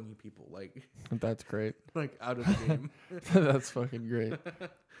like flinging people like That's great. like out of the game. That's fucking great.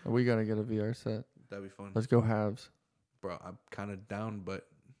 We gotta get a VR set. That'd be fun. Let's go halves. Bro, I'm kind of down, but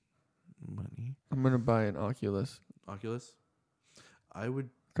money. I'm gonna buy an Oculus Oculus? I would.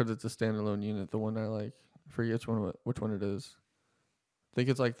 because it's a standalone unit. The one I like. I forget which one it is. I think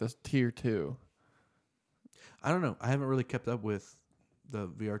it's like this tier 2. I don't know. I haven't really kept up with the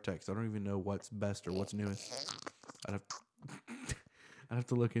VR techs. I don't even know what's best or what's newest. I'd have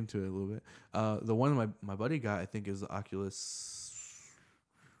to look into it a little bit. The one my buddy got, I think, is the Oculus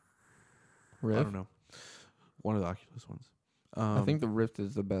Rift. I don't know. One of the Oculus ones. I think the Rift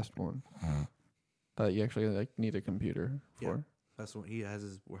is the best one. That you actually like need a computer for. Yeah. That's the one he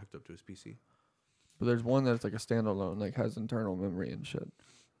has. We're hooked up to his PC. But there's one that's like a standalone, like has internal memory and shit.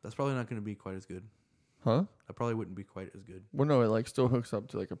 That's probably not going to be quite as good. Huh? That probably wouldn't be quite as good. Well, no, it like still hooks up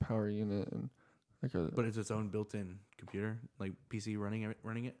to like a power unit and like a. But it's its own built-in computer, like PC running it.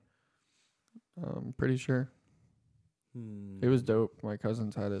 Pretty sure it was dope. My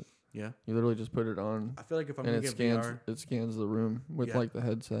cousins had it. Yeah. You literally just put it on, I feel like if I'm and gonna it get scans. VR, It scans the room with Yeah. like the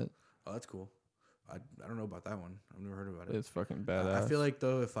headset. oh, that's cool. I don't know about that one. I've never heard about it. It's fucking badass. I feel like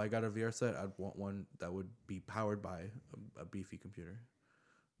though, if I got a VR set, I'd want one that would be powered by a beefy computer.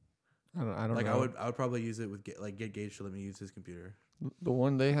 I don't Like know. I would probably use it with get Gage to let me use his computer. The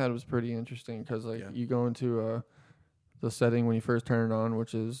one they had was pretty interesting because like Yeah. you go into the setting when you first turn it on,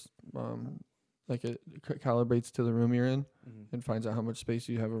 which is like it calibrates to the room you're in and finds out how much space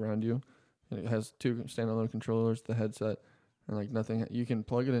you have around you, and it has 2 standalone controllers, the headset, and like nothing. You can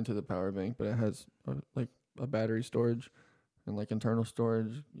plug it into the power bank, but it has like a battery storage and like internal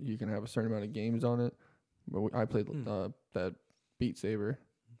storage. You can have a certain amount of games on it. But I played that Beat Saber,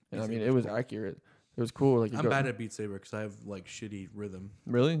 and Beat I mean Saber's it was cool. accurate. It was cool. Like I'm bad at Beat Saber because I have like shitty rhythm.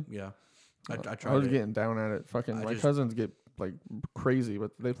 really. Yeah, I I tried. was it. getting down at it. Fucking I my just- cousins get like crazy,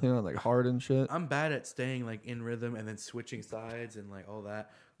 but they play on like hard and shit. I'm bad at staying like in rhythm and then switching sides and like all that.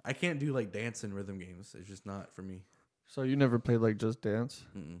 I can't do like dance and rhythm games. It's just not for me. So you never played like Just Dance?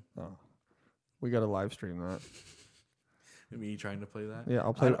 Mm-mm. Oh, we got to live stream that. Me trying to play that? Yeah,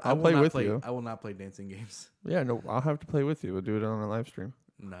 I'll play. I I'll will play not with you. I will not play dancing games. Yeah, no, I'll have to play with you. We'll do it on a live stream.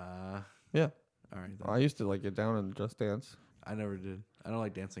 Nah. Yeah. All right. Then. I used to like get down in Just Dance. I never did. I don't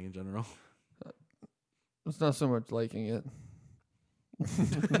like dancing in general. It's not so much liking it.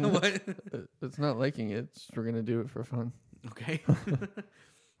 What? It's not liking it. We're gonna do it for fun. Okay.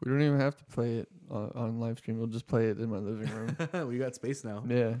 We don't even have to play it on live stream. We'll just play it in my living room. We got space now.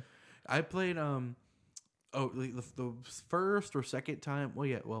 Yeah. I played the first or second time.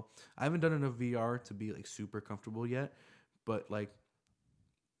 Well, I haven't done enough VR to be like super comfortable yet, but like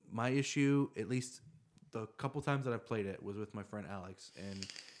my issue, at least the couple times that I've played it, was with my friend Alex, and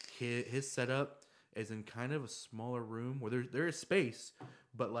his setup is in kind of a smaller room where there is space,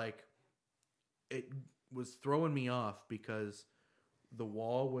 but like it was throwing me off because the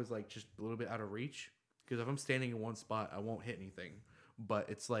wall was like just a little bit out of reach. Because if I'm standing in one spot, I won't hit anything. But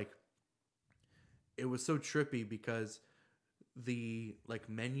it's like it was so trippy because the like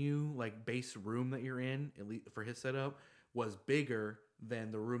menu, like base room that you're in, at least for his setup, was bigger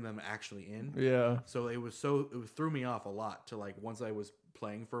than the room that I'm actually in. Yeah. So it threw me off a lot to like once I was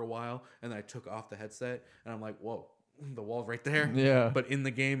playing for a while and then I took off the headset and I'm like, whoa, the wall's right there. Yeah. But in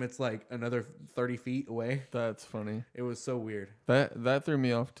the game, it's like another 30 feet away. That's funny. It was so weird. That threw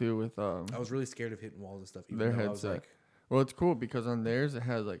me off too with I was really scared of hitting walls and stuff. Even their though I was headset. like, Well, it's cool because on theirs it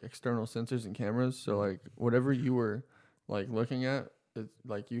has like external sensors and cameras. So like whatever you were like looking at, it's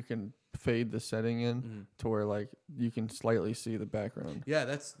like you can fade the setting in to where like you can slightly see the background. yeah,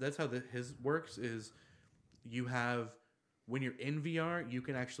 that's how his works. Is you have when you're in VR, you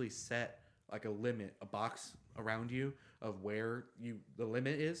can actually set like a limit, a box around you of where the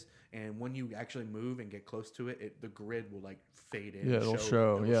limit is, and when you actually move and get close to it, the grid will like fade in. Yeah, it'll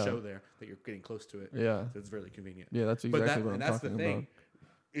show. Yeah. show there that you're getting close to it. Yeah. So it's really convenient. Yeah, that's But exactly what I'm that's the talking thing about.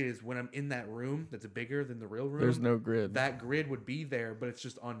 is when I'm in that room that's bigger than the real room. There's no grid. That grid would be there, but it's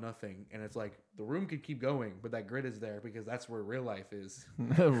just on nothing, and it's like the room could keep going, but that grid is there because that's where real life is.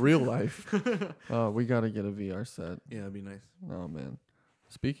 Real life. We got to get a VR set. Yeah, that'd be nice. Oh man.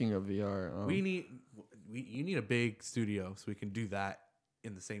 Speaking of VR, you need a big studio so we can do that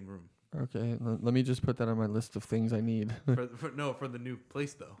in the same room. okay, let me just put that on my list of things I need. For the new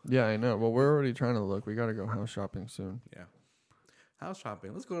place though. Yeah, I know. Well, we're already trying to look. We got to go house shopping soon. Yeah. House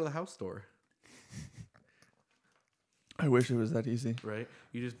shopping. Let's go to the house store. I wish it was that easy. Right?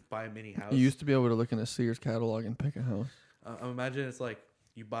 You just buy a mini house. You used to be able to look in a Sears catalog and pick a house. Imagine it's like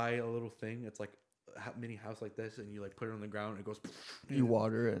you buy a little thing. It's like a mini house like this, and you like put it on the ground, and it goes. You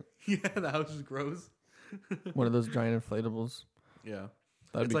water it. Yeah, the house just grows. One of those giant inflatables. Yeah,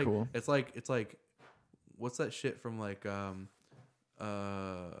 that'd be cool. It's like, what's that shit from like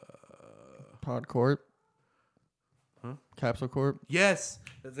Pod Corp. Huh? Capsule Corp. Yes,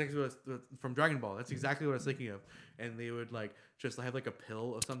 that's exactly what from Dragon Ball. That's exactly what I was thinking of. And they would like just have like a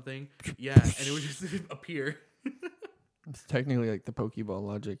pill of something. Yeah, and it would just appear. It's technically like the Pokeball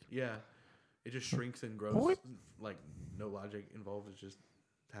logic. Yeah, it just shrinks and grows. Boing. Like no logic involved. It just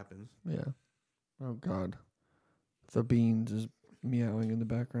happens. Yeah. Oh God. The beans is meowing in the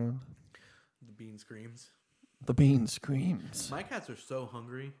background. The bean screams. The bean screams. My cats are so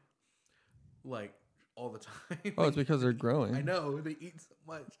hungry, like all the time. Oh, it's because they're growing. I know they eat so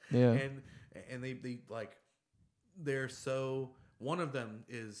much. Yeah. And they like they're so. One of them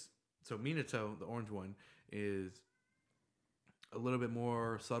is so Minato, the orange one, is a little bit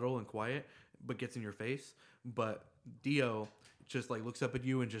more subtle and quiet, but gets in your face. But Dio just like looks up at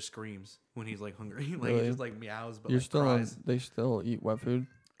you and just screams when he's like hungry. Like Really? he just like meows, but You're like still on, cries. they still eat wet food.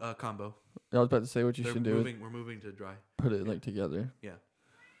 Combo. I was about to say what you They're should do. We're moving to dry. Put it like together. Yeah.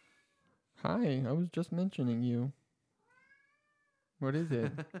 Hi, I was just mentioning you. What is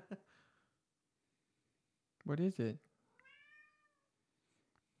it? What is it?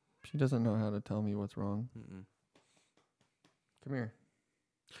 She doesn't know how to tell me what's wrong. Mm-mm. Come here.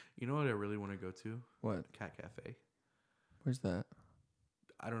 You know what I really want to go to? What? Cat Cafe. Where's that?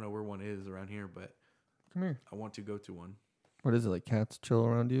 I don't know where one is around here, but Come here. I want to go to one. What is it, like cats chill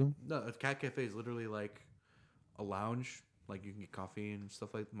around you? No, a Cat Cafe is literally like a lounge. Like you can get coffee and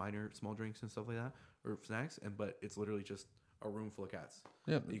stuff like small drinks and stuff like that, or snacks. But it's literally just a room full of cats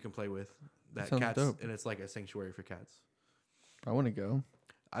Yeah. that you can play with. That Sounds cats, dope. and it's like a sanctuary for cats. I want to go.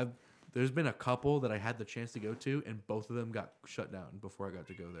 There's been a couple that I had the chance to go to, and both of them got shut down before I got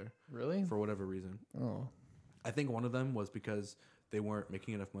to go there Really? for whatever reason. Oh. I think one of them was because they weren't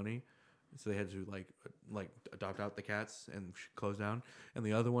making enough money, so they had to like adopt out the cats and close down. And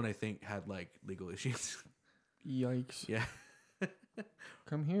the other one I think had like legal issues. Yikes. Yeah.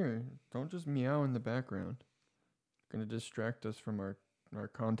 Come here. Don't just meow in the background. Gonna distract us from our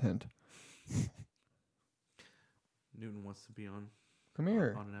content. Newton wants to be on. Come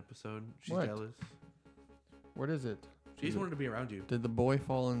here. On an episode. She's What? jealous. What is it? She just wanted to be around you. Did the boy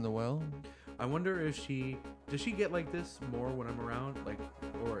fall in the well? I wonder if does she get like this more when I'm around, like,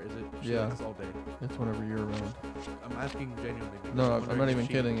 or is it she Yeah. like this all day? It's whenever you're around. I'm asking genuinely. because No, I'm wondering not if even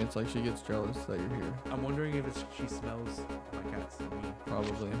kidding. It's like she gets jealous that you're here. I'm wondering if she smells my cats and me,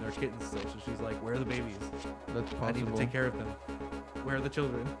 Probably. and they're kittens still. So she's like, "Where are the babies? That's I need to possible. take care of them. Where are the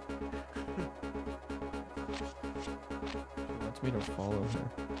children?" She wants me to follow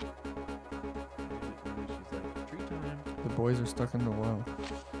her. Maybe she's like, "Treat time." The boys are stuck in the well.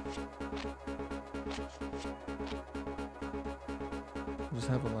 We'll just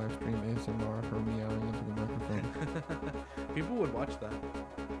have a live stream ASMR of her meowing into the microphone. People would watch that.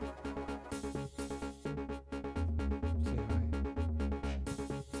 Say hi.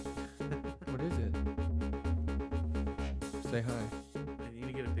 What is it? Say hi. I need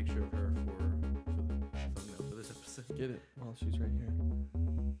to get a picture of her for the thumbnail for this episode. Get it while she's right here.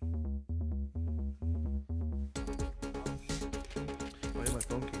 Oh yeah, my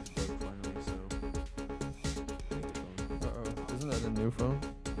phone case broke finally, so. Uh-oh. Isn't that a new phone?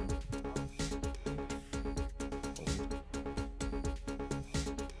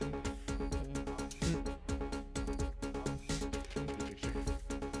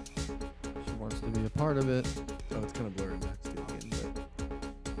 She wants to be a part of it. Oh, it's kind of blurry. That's the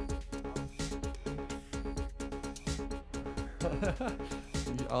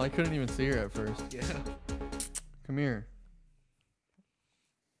again, I couldn't even see her at first. but yeah. Come here.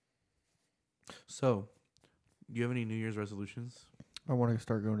 So, do you have any New Year's resolutions? I want to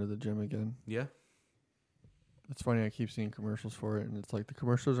start going to the gym again. Yeah. It's funny, I keep seeing commercials for it, and it's like the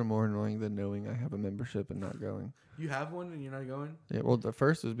commercials are more annoying than knowing I have a membership and not going. You have one and you're not going? Yeah, well, the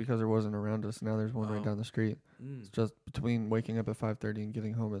first is because there wasn't around us. Now there's one right Oh. down the street. Mm. It's just between waking up at 5:30 and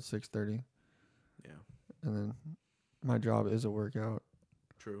getting home at 6:30, Yeah. and then my job is a workout.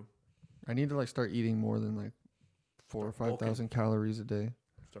 True. I need to like start eating more than like 4 or Start bulking. 5,000 calories a day,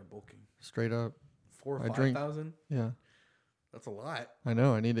 Start bulking. straight up. 4 or I drink- 5,000? Yeah, That's a lot. I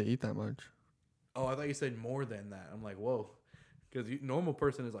know. I need to eat that much. Oh, I thought you said more than that. I'm like, whoa, because normal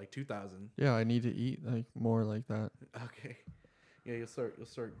person is like 2,000. Yeah, I need to eat like more like that. Okay. Yeah, you'll start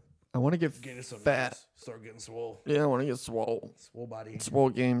I want to get getting some fat. Start getting swole. Yeah, I want to get swole. Swole body. Swole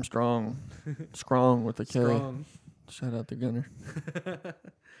game strong. Strong with a K. Strong. Shout out to Gunner.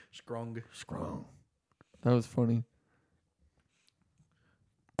 Strong. Strong. That was funny.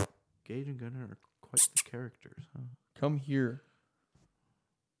 Gage and Gunner are quite the characters, huh? Come here.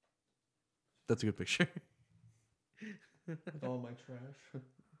 That's a good picture. With all my trash.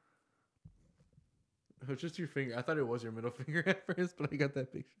 It was just your finger. I thought it was your middle finger at first, but I got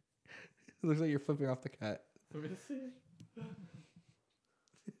that picture. It looks like you're flipping off the cat. Let me see.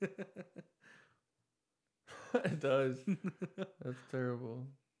 It does. That's terrible.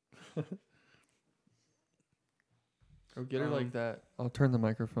 Oh, get her like that. I'll turn the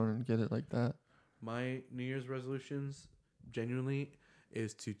microphone and get it like that. My New Year's resolutions, genuinely,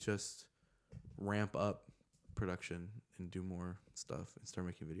 is to just ramp up production and do more stuff and start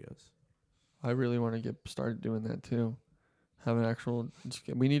making videos. I really want to get started doing that too. Have an actual.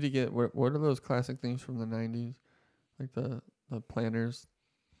 We need to get. What are those classic things from the 90s? Like the planners,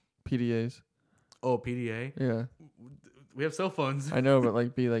 PDAs. Oh, PDA? Yeah. We have cell phones. I know, but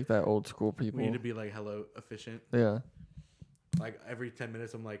like be like that old school people. We need to be like hella efficient. Yeah. Like every 10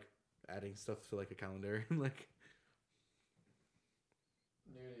 minutes, I'm like adding stuff to like a calendar. Like.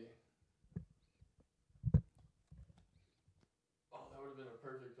 Oh, that would have been a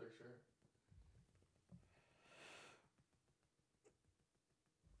perfect picture.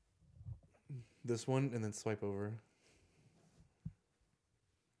 This one, and then swipe over.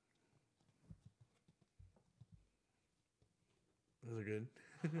 Those are good.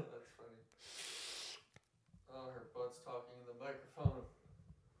 That's funny. Oh, her butt's talking in the microphone.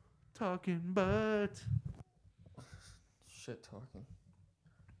 Talking butt. Shit talking.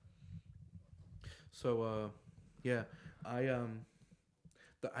 So, yeah, I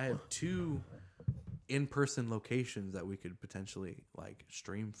have 2 in-person locations that we could potentially like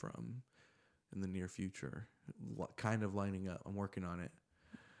stream from in the near future, kind of lining up. I'm working on it.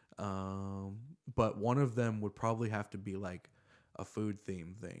 But one of them would probably have to be like a food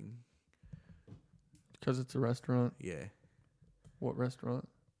theme thing. Because it's a restaurant. Yeah. What restaurant?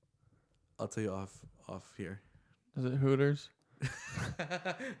 I'll tell you off here. Is it Hooters?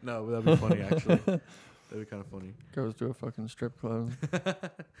 No, but that'd be funny actually. That'd be kind of funny. Goes to a fucking strip club.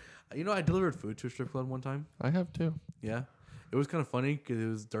 You know, I delivered food to a strip club one time. I have too. Yeah. It was kind of funny because it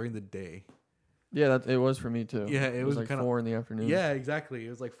was during the day. Yeah, it was for me too. Yeah, it was like kinda, 4 in the afternoon. Yeah, exactly. It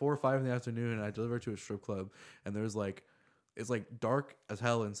was like 4 or 5 in the afternoon, and I delivered to a strip club, and there's like, it's like dark as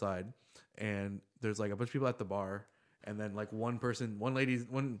hell inside, and there's like a bunch of people at the bar, and then like one lady's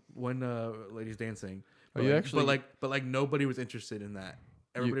dancing. Oh, you actually? But like nobody was interested in that.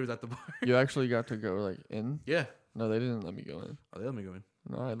 Everybody was at the bar. You actually got to go like in? Yeah. No, they didn't let me go in. Oh, they let me go in.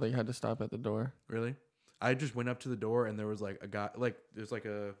 No, I like had to stop at the door. Really? I just went up to the door, and there was like a guy. Like there's like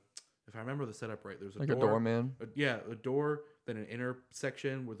a. If I remember the setup right, there's a like door, a doorman. A door, then an inner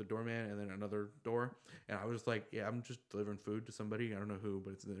section with a doorman, and then another door. And I was just like, yeah, I'm just delivering food to somebody. I don't know who,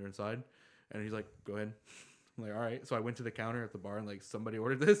 but they're inside. And he's like, go ahead. I'm like, all right. So I went to the counter at the bar and like, somebody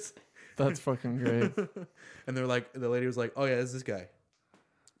ordered this. That's fucking great. And they're like, the lady was like, oh yeah, it's this guy.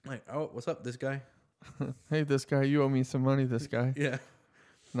 I'm like, oh, what's up, this guy? Hey, this guy, you owe me some money. This guy. Yeah.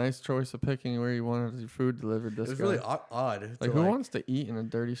 Nice choice of picking where you wanted your food delivered. This It was guy. really odd. Like, who wants to eat in a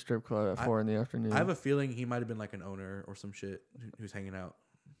dirty strip club at 4 in the afternoon? I have a feeling he might have been like an owner or some shit who's hanging out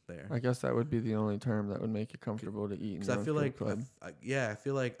there. I guess that would be the only term that would make you comfortable to eat in Because a I feel strip like, club. I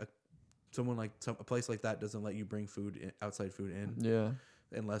feel like a place like that doesn't let you bring outside food in. Yeah.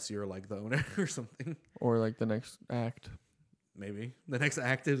 Unless you're like the owner or something. Or like the next act. Maybe. The next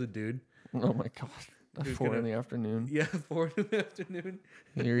act is a dude. Oh my god. At Who's 4 in the afternoon. Yeah, 4 in the afternoon.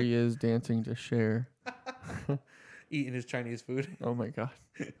 Here he is dancing to Cher. Eating his Chinese food. Oh my god.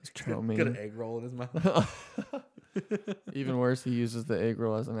 His chow Got mein. an egg roll in his mouth. Even worse, he uses the egg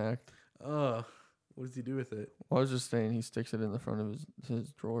roll as an act. Oh, what does he do with it? Well, I was just saying he sticks it in the front of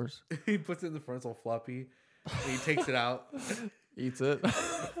his drawers. He puts it in the front, it's all floppy. And he takes it out. Eats it.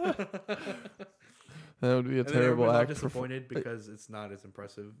 That would be a And then terrible everyone's all act. disappointed because it's not as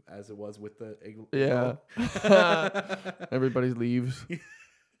impressive as it was with the egg Yeah. roll. Everybody leaves.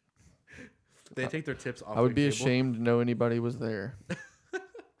 They take their tips off. I would the be table. ashamed to know anybody was there.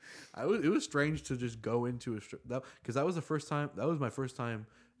 It was strange to just go into a strip because that was the first time. That was my first time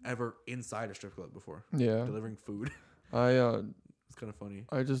ever inside a strip club before. Yeah. Delivering food. It's kind of funny.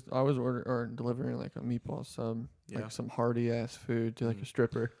 I was delivering like a meatball sub, Yeah. like some hearty ass food to like a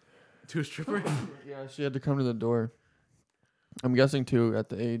stripper. To a stripper. Yeah, she had to come to the door. I'm guessing too at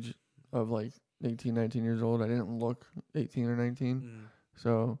the age of like 18, 19 years old, I didn't look 18 or 19.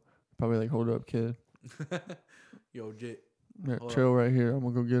 So probably like, hold up, kid. Yo, Jit. Yeah, Hold chill right here. I'm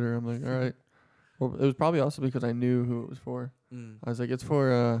gonna go get her. I'm like, all right. Well, it was probably also because I knew who it was for. I was like, it's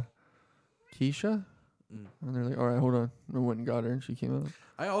for Keisha. And they're like, all right, hold on. I went and got her, and she came out.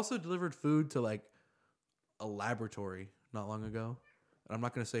 I also delivered food to like a laboratory not long ago. And I'm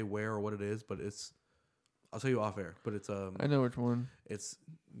not gonna say where or what it is, but I'll tell you off air. But it's I know which one. it's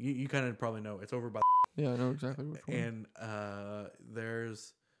you kind of probably know. It's over by Yeah, I know exactly which one. and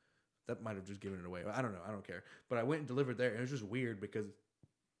there's that might have just given it away. I don't know. I don't care. But I went and delivered there, and it was just weird because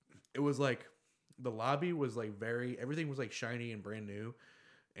it was like the lobby was like everything was like shiny and brand new,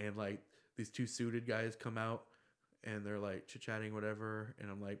 and like these two suited guys come out and they're like chit chatting whatever,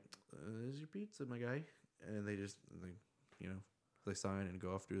 and I'm like, "There's your pizza, my guy," and they just they sign and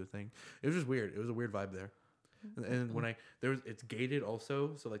go off do the thing. It was just weird. It was a weird vibe there. And when it's gated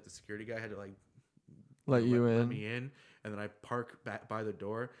also, so like the security guy had to like let me in, and then I park back by the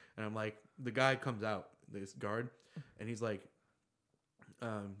door, and I'm like, the guy comes out, this guard, and he's like,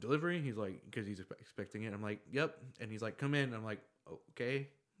 delivery. He's like, because he's expecting it. I'm like, yep, and he's like, come in. And I'm like, okay,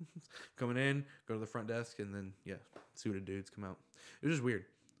 coming in, go to the front desk, and then suited dudes come out. It was just weird.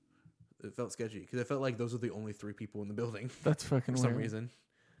 It felt sketchy because it felt like those were the only 3 people in the building. That's fucking for weird. some reason.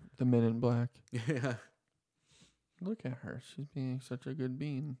 The Men in Black. Yeah. Look at her. She's being such a good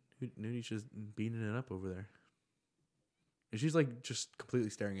bean. Nudi's just beating it up over there. And she's like just completely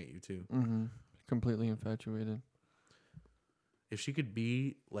staring at you too. Mm-hmm. Completely infatuated. If she could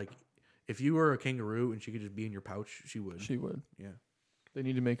be like, if you were a kangaroo and she could just be in your pouch, she would. She would. Yeah. They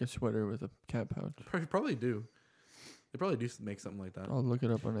need to make a sweater with a cat pouch. Probably do. They probably do make something like that. I'll look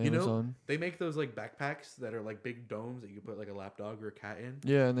it up on You Amazon. know, they make those like backpacks that are like big domes that you can put like a lap dog or a cat in.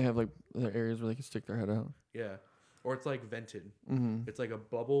 Yeah, and they have like the areas where they can stick their head out. Yeah. Or it's like vented. Mm-hmm. It's like a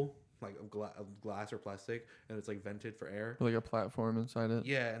bubble, like of glass or plastic, and it's like vented for air. Like a platform inside it.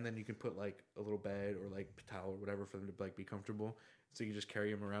 Yeah, and then you can put like a little bed or like towel or whatever for them to like be comfortable. So you just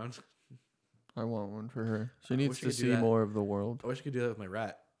carry them around. I want one for her. She needs wish I to could do see that. more of the world. I wish I could do that with my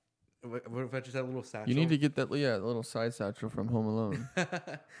rat. What if I just had a little satchel? You need to get that, little side satchel from Home Alone.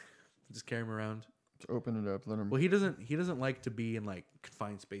 just carry him around. Just open it up, let him. Well, he doesn't like to be in like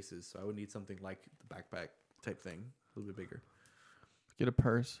confined spaces, so I would need something like the backpack type thing, a little bit bigger. Get a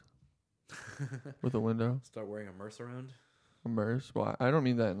purse with a window. Start wearing a Merce around. A purse. Well, I don't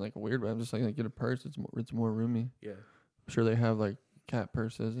mean that in like a weird way. I'm just like get a purse. It's more roomy. Yeah. I'm sure they have like cat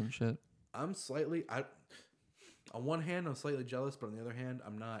purses and shit. On one hand, I'm slightly jealous, but on the other hand,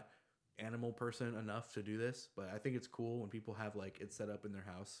 I'm not animal person enough to do this. But I think it's cool when people have like it set up in their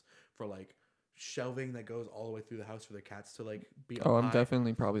house for like shelving that goes all the way through the house for their cats to like be up I'm high.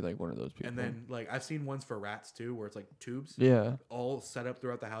 definitely probably like one of those people. And then like I've seen ones for rats too, where it's like tubes, yeah, all set up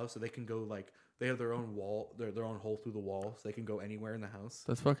throughout the house, so they can go like they have their own wall, their own hole through the wall, so they can go anywhere in the house.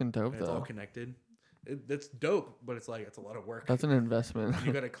 That's fucking dope. And it's all connected. That's dope, but it's like it's a lot of work. That's an investment.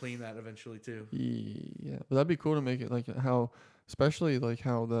 You got to clean that eventually too. Yeah, but that'd be cool to make it like how, especially like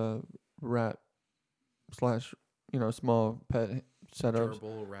how the rat / small pet setups.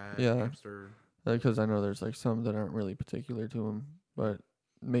 Gerbil, rat, Yeah. hamster. Because I know there's like some that aren't really particular to them, but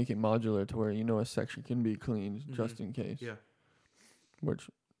make it modular to where a section can be cleaned just in case. Yeah. Which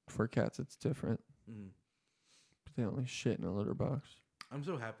for cats it's different. Mm. They only shit in a litter box. I'm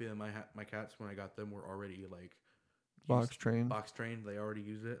so happy that my cats when I got them were already like Box trained. Box trained. They already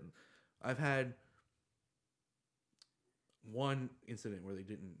use it. I've had one incident where they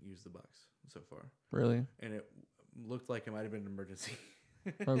didn't use the box so far. Really? And it looked like it might have been an emergency.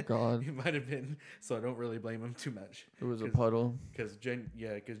 Oh God. It might have been, so I don't really blame them too much. It was a puddle. Because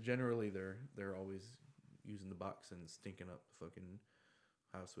generally they're always using the box and stinking up the fucking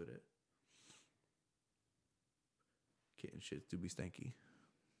house with it. Kitten shits do be stanky.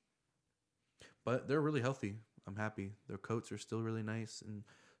 But they're really healthy. I'm happy. Their coats are still really nice and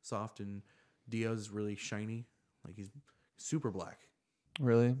soft, and Dio's really shiny. Like he's super black.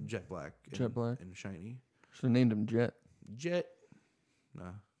 Really? Jet black. Jet black. And shiny. Should have named him Jet. Jet.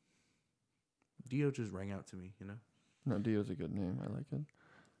 Nah. Dio just rang out to me, No, Dio's a good name. I like it.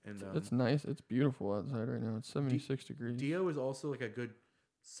 And it's nice. It's beautiful outside right now. It's 76 degrees. Dio is also like a good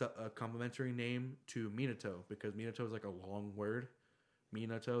complimentary name to Minato, because Minato is like a long word.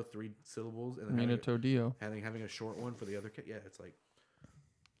 Minato, 3 syllables, and then Minato Dio. having a short one for the other kid. Yeah, it's like,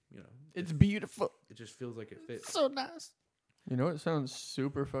 It's beautiful. It just feels like it fits. So nice. You know what sounds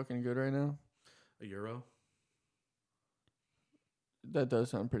super fucking good right now? A euro. That does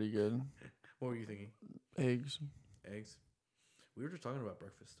sound pretty good. What were you thinking? Eggs. We were just talking about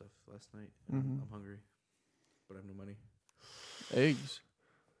breakfast stuff last night. Mm-hmm. I'm hungry, but I have no money. Eggs.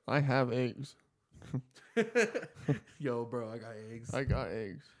 I have eggs. Yo, bro, I got eggs. I got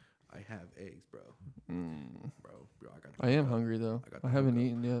eggs. I have eggs, bro. Mm. Bro, I got. I am hungry though. I haven't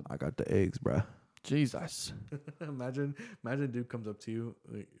eaten yet. I got the eggs, bro. Jesus. imagine, a dude comes up to you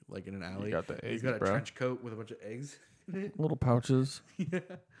like in an alley. You got the He's eggs, got a bro. trench coat with a bunch of eggs in it. Little pouches. Yeah.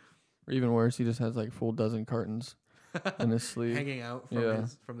 Or even worse, he just has like full dozen cartons in his sleeve. Hanging out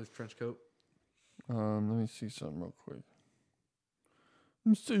from his trench coat. Let me see something real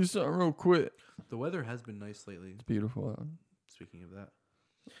quick. The weather has been nice lately. It's beautiful out. Speaking of that,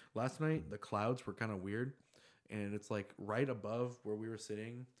 last night the clouds were kind of weird, and it's like right above where we were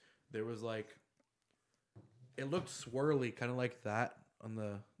sitting, there was like, it looked swirly, kind of like that on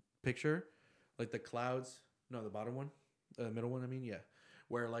the picture, like the clouds. No, the bottom one, the middle one. I mean, yeah,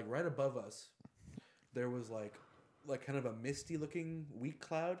 where like right above us, there was like kind of a misty looking weak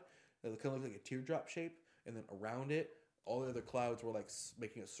cloud that kind of looked like a teardrop shape, and then around it, all the other clouds were like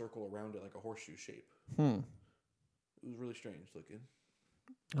making a circle around it, like a horseshoe shape. It was really strange looking.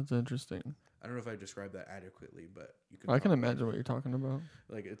 That's interesting. I don't know if I described that adequately, but you can. I can imagine what you're talking about.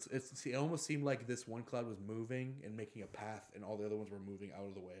 Like it almost seemed like this one cloud was moving and making a path, and all the other ones were moving out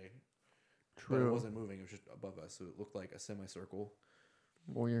of the way. True. But it wasn't moving; it was just above us, so it looked like a semicircle.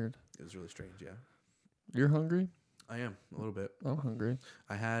 Weird. It was really strange. Yeah. You're hungry? I am a little bit. I'm hungry.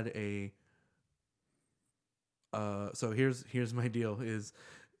 I had a. So here's my deal is.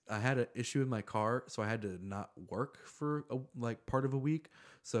 I had an issue with my car, so I had to not work for part of a week.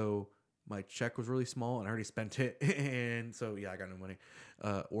 So my check was really small, and I already spent it, and so yeah, I got no money.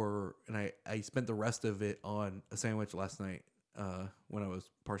 I spent the rest of it on a sandwich last night when I was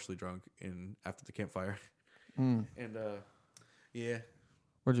partially drunk and after the campfire. And yeah.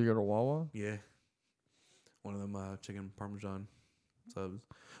 Where'd you go to Wawa? Yeah, one of them chicken parmesan subs.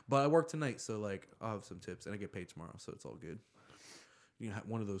 But I work tonight, so like I'll have some tips, and I get paid tomorrow, so it's all good. You know,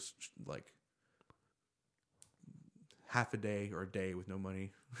 one of those like half a day or a day with no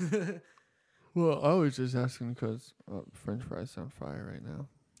money. Well, I was just asking because French fries sound fire right now.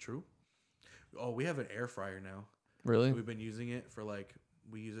 True. Oh, we have an air fryer now. Really? We've been using it for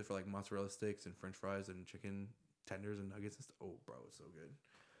we use it for mozzarella sticks and French fries and chicken tenders and nuggets and stuff. Oh, bro, it's so good.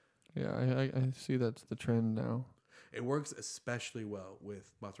 Yeah, I see that's the trend now. It works especially well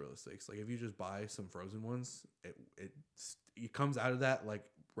with mozzarella sticks. Like if you just buy some frozen ones, it comes out of that like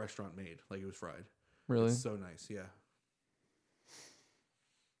restaurant made, like it was fried. Really? It's so nice, yeah.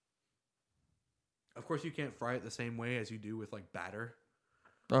 Of course, you can't fry it the same way as you do with batter.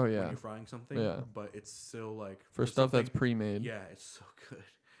 Oh yeah. When you're frying something, yeah. But it's still for stuff that's pre-made. Yeah, it's so good.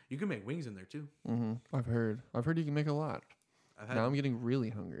 You can make wings in there too. Mm-hmm. I've heard you can make a lot. Now I'm getting really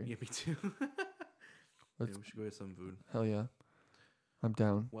hungry. Yeah, me too. Yeah, we should go get some food. Hell yeah. I'm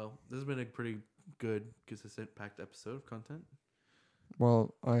down. Well, this has been a pretty good, consistent, packed episode of content.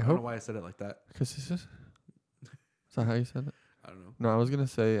 Well, I don't hope. know why I said it like that. Consistent? Is that how you said it? I don't know. No, I was gonna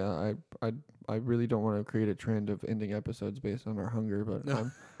say I really don't want to create a trend of ending episodes based on our hunger, but No.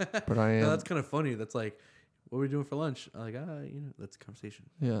 but I am. No, that's kind of funny. That's like, what are we doing for lunch? I'm like, that's a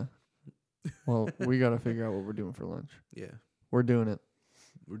conversation. Yeah. Well, we gotta figure out what we're doing for lunch. Yeah, we're doing it.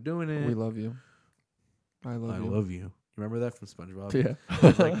 We're doing it. We love you. I love you. You remember that from SpongeBob? Yeah.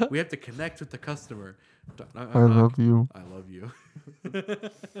 It's like, we have to connect with the customer. I love you. I love you.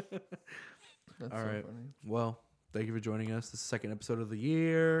 That's all right. Funny. Well, thank you for joining us. This is the second episode of the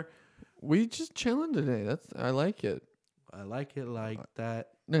year. We just chilling today. I like it. I like it like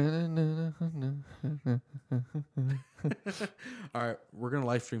that. All right, we're gonna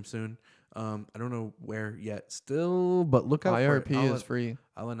live stream soon. I don't know where yet still, but look out for it. IRP is free.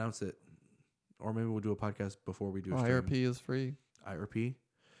 I'll announce it. Or maybe we'll do a podcast before we do a stream. IRP is free. IRP?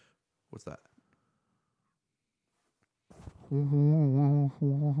 What's that?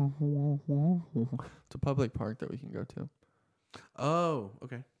 It's a public park that we can go to. Oh,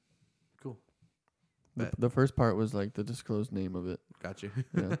 okay. Cool. The first part was like the disclosed name of it. Got you.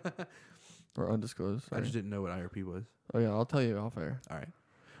 Yeah. Or undisclosed. Sorry. I just didn't know what IRP was. Oh, yeah. I'll tell you off air. All right.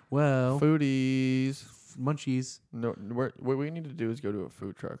 Well. Foodies. Munchies. No, what we need to do is go to a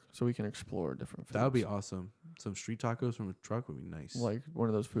food truck so we can explore different foods. That would be awesome. Some street tacos from a truck would be nice. Like one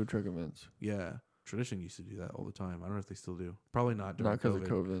of those food truck events. Yeah. Tradition used to do that all the time. I don't know if they still do. Probably not. Not because of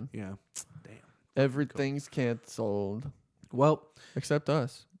COVID. Yeah. Damn. Everything's canceled. Well. Except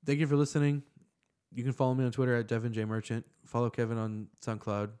us. Thank you for listening. You can follow me on Twitter at Devin J. Merchant. Follow Kevin on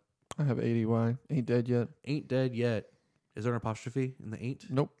SoundCloud. I have ADY. Ain't dead yet. Ain't dead yet. Is there an apostrophe in the ain't?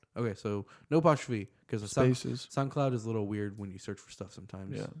 Nope. Okay, so no apostrophe because spaces. SoundCloud is a little weird when you search for stuff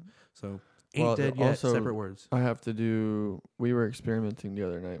sometimes. Yeah. So ain't dead yet. Also, separate words. I have to do. We were experimenting the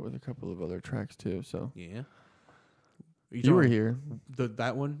other night with a couple of other tracks too. So yeah. You were here.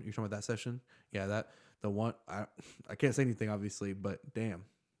 That one? You're talking about that session? Yeah, the one. I can't say anything obviously, but damn.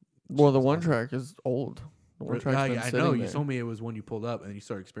 Well, the one track is old. The one track's been I sitting know. there. You told me it was one you pulled up and you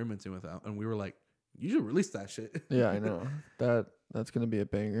started experimenting with that, and we were like, you should release that shit. Yeah, I know. That's gonna be a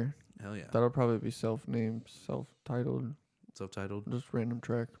banger. Hell yeah. That'll probably be self-named, self-titled, Self-titled. just random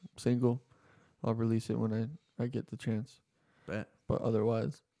track, single. I'll release it when I get the chance. Bet. But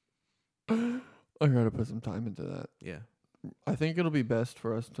otherwise, I gotta put some time into that. Yeah. I think it'll be best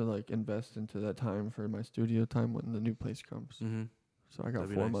for us to like invest into that time for my studio time when the new place comes. Mm-hmm. So I got That'd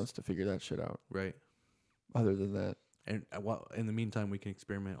be 4 nice. months to figure that shit out. Right. Other than that, And in the meantime, we can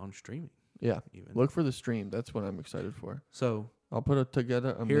experiment on streaming. yeah. Even. Look for the stream. That's what I'm excited for. So I'll put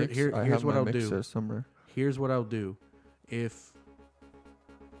together a mix. here's have what my I'll do. mixer somewhere. here's what I'll do. If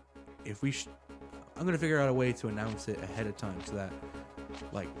we, I'm gonna figure out a way to announce it ahead of time so that,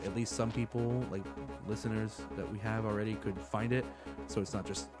 like, at least some people, like listeners that we have already, could find it. So it's not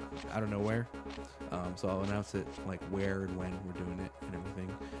just out of nowhere. So I'll announce it like where and when we're doing it and everything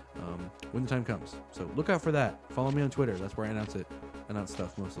when the time comes. So look out for that. Follow me on Twitter. That's where I announce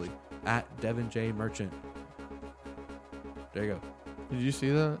stuff mostly. At Devin J Merchant. There you go. Did you see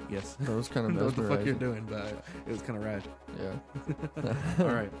that? Yes. That was kind I of don't know what the fuck you're mesmerizing. doing, but it was kind of rad. Yeah.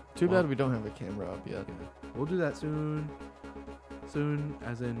 All right. Too Well, bad we don't have a camera up yet. yeah. We'll do that soon. Soon,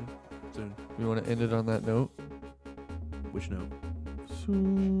 as in soon. We want to end it on that note. Which note?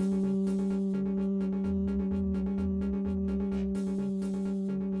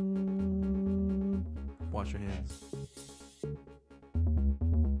 Wash your hands.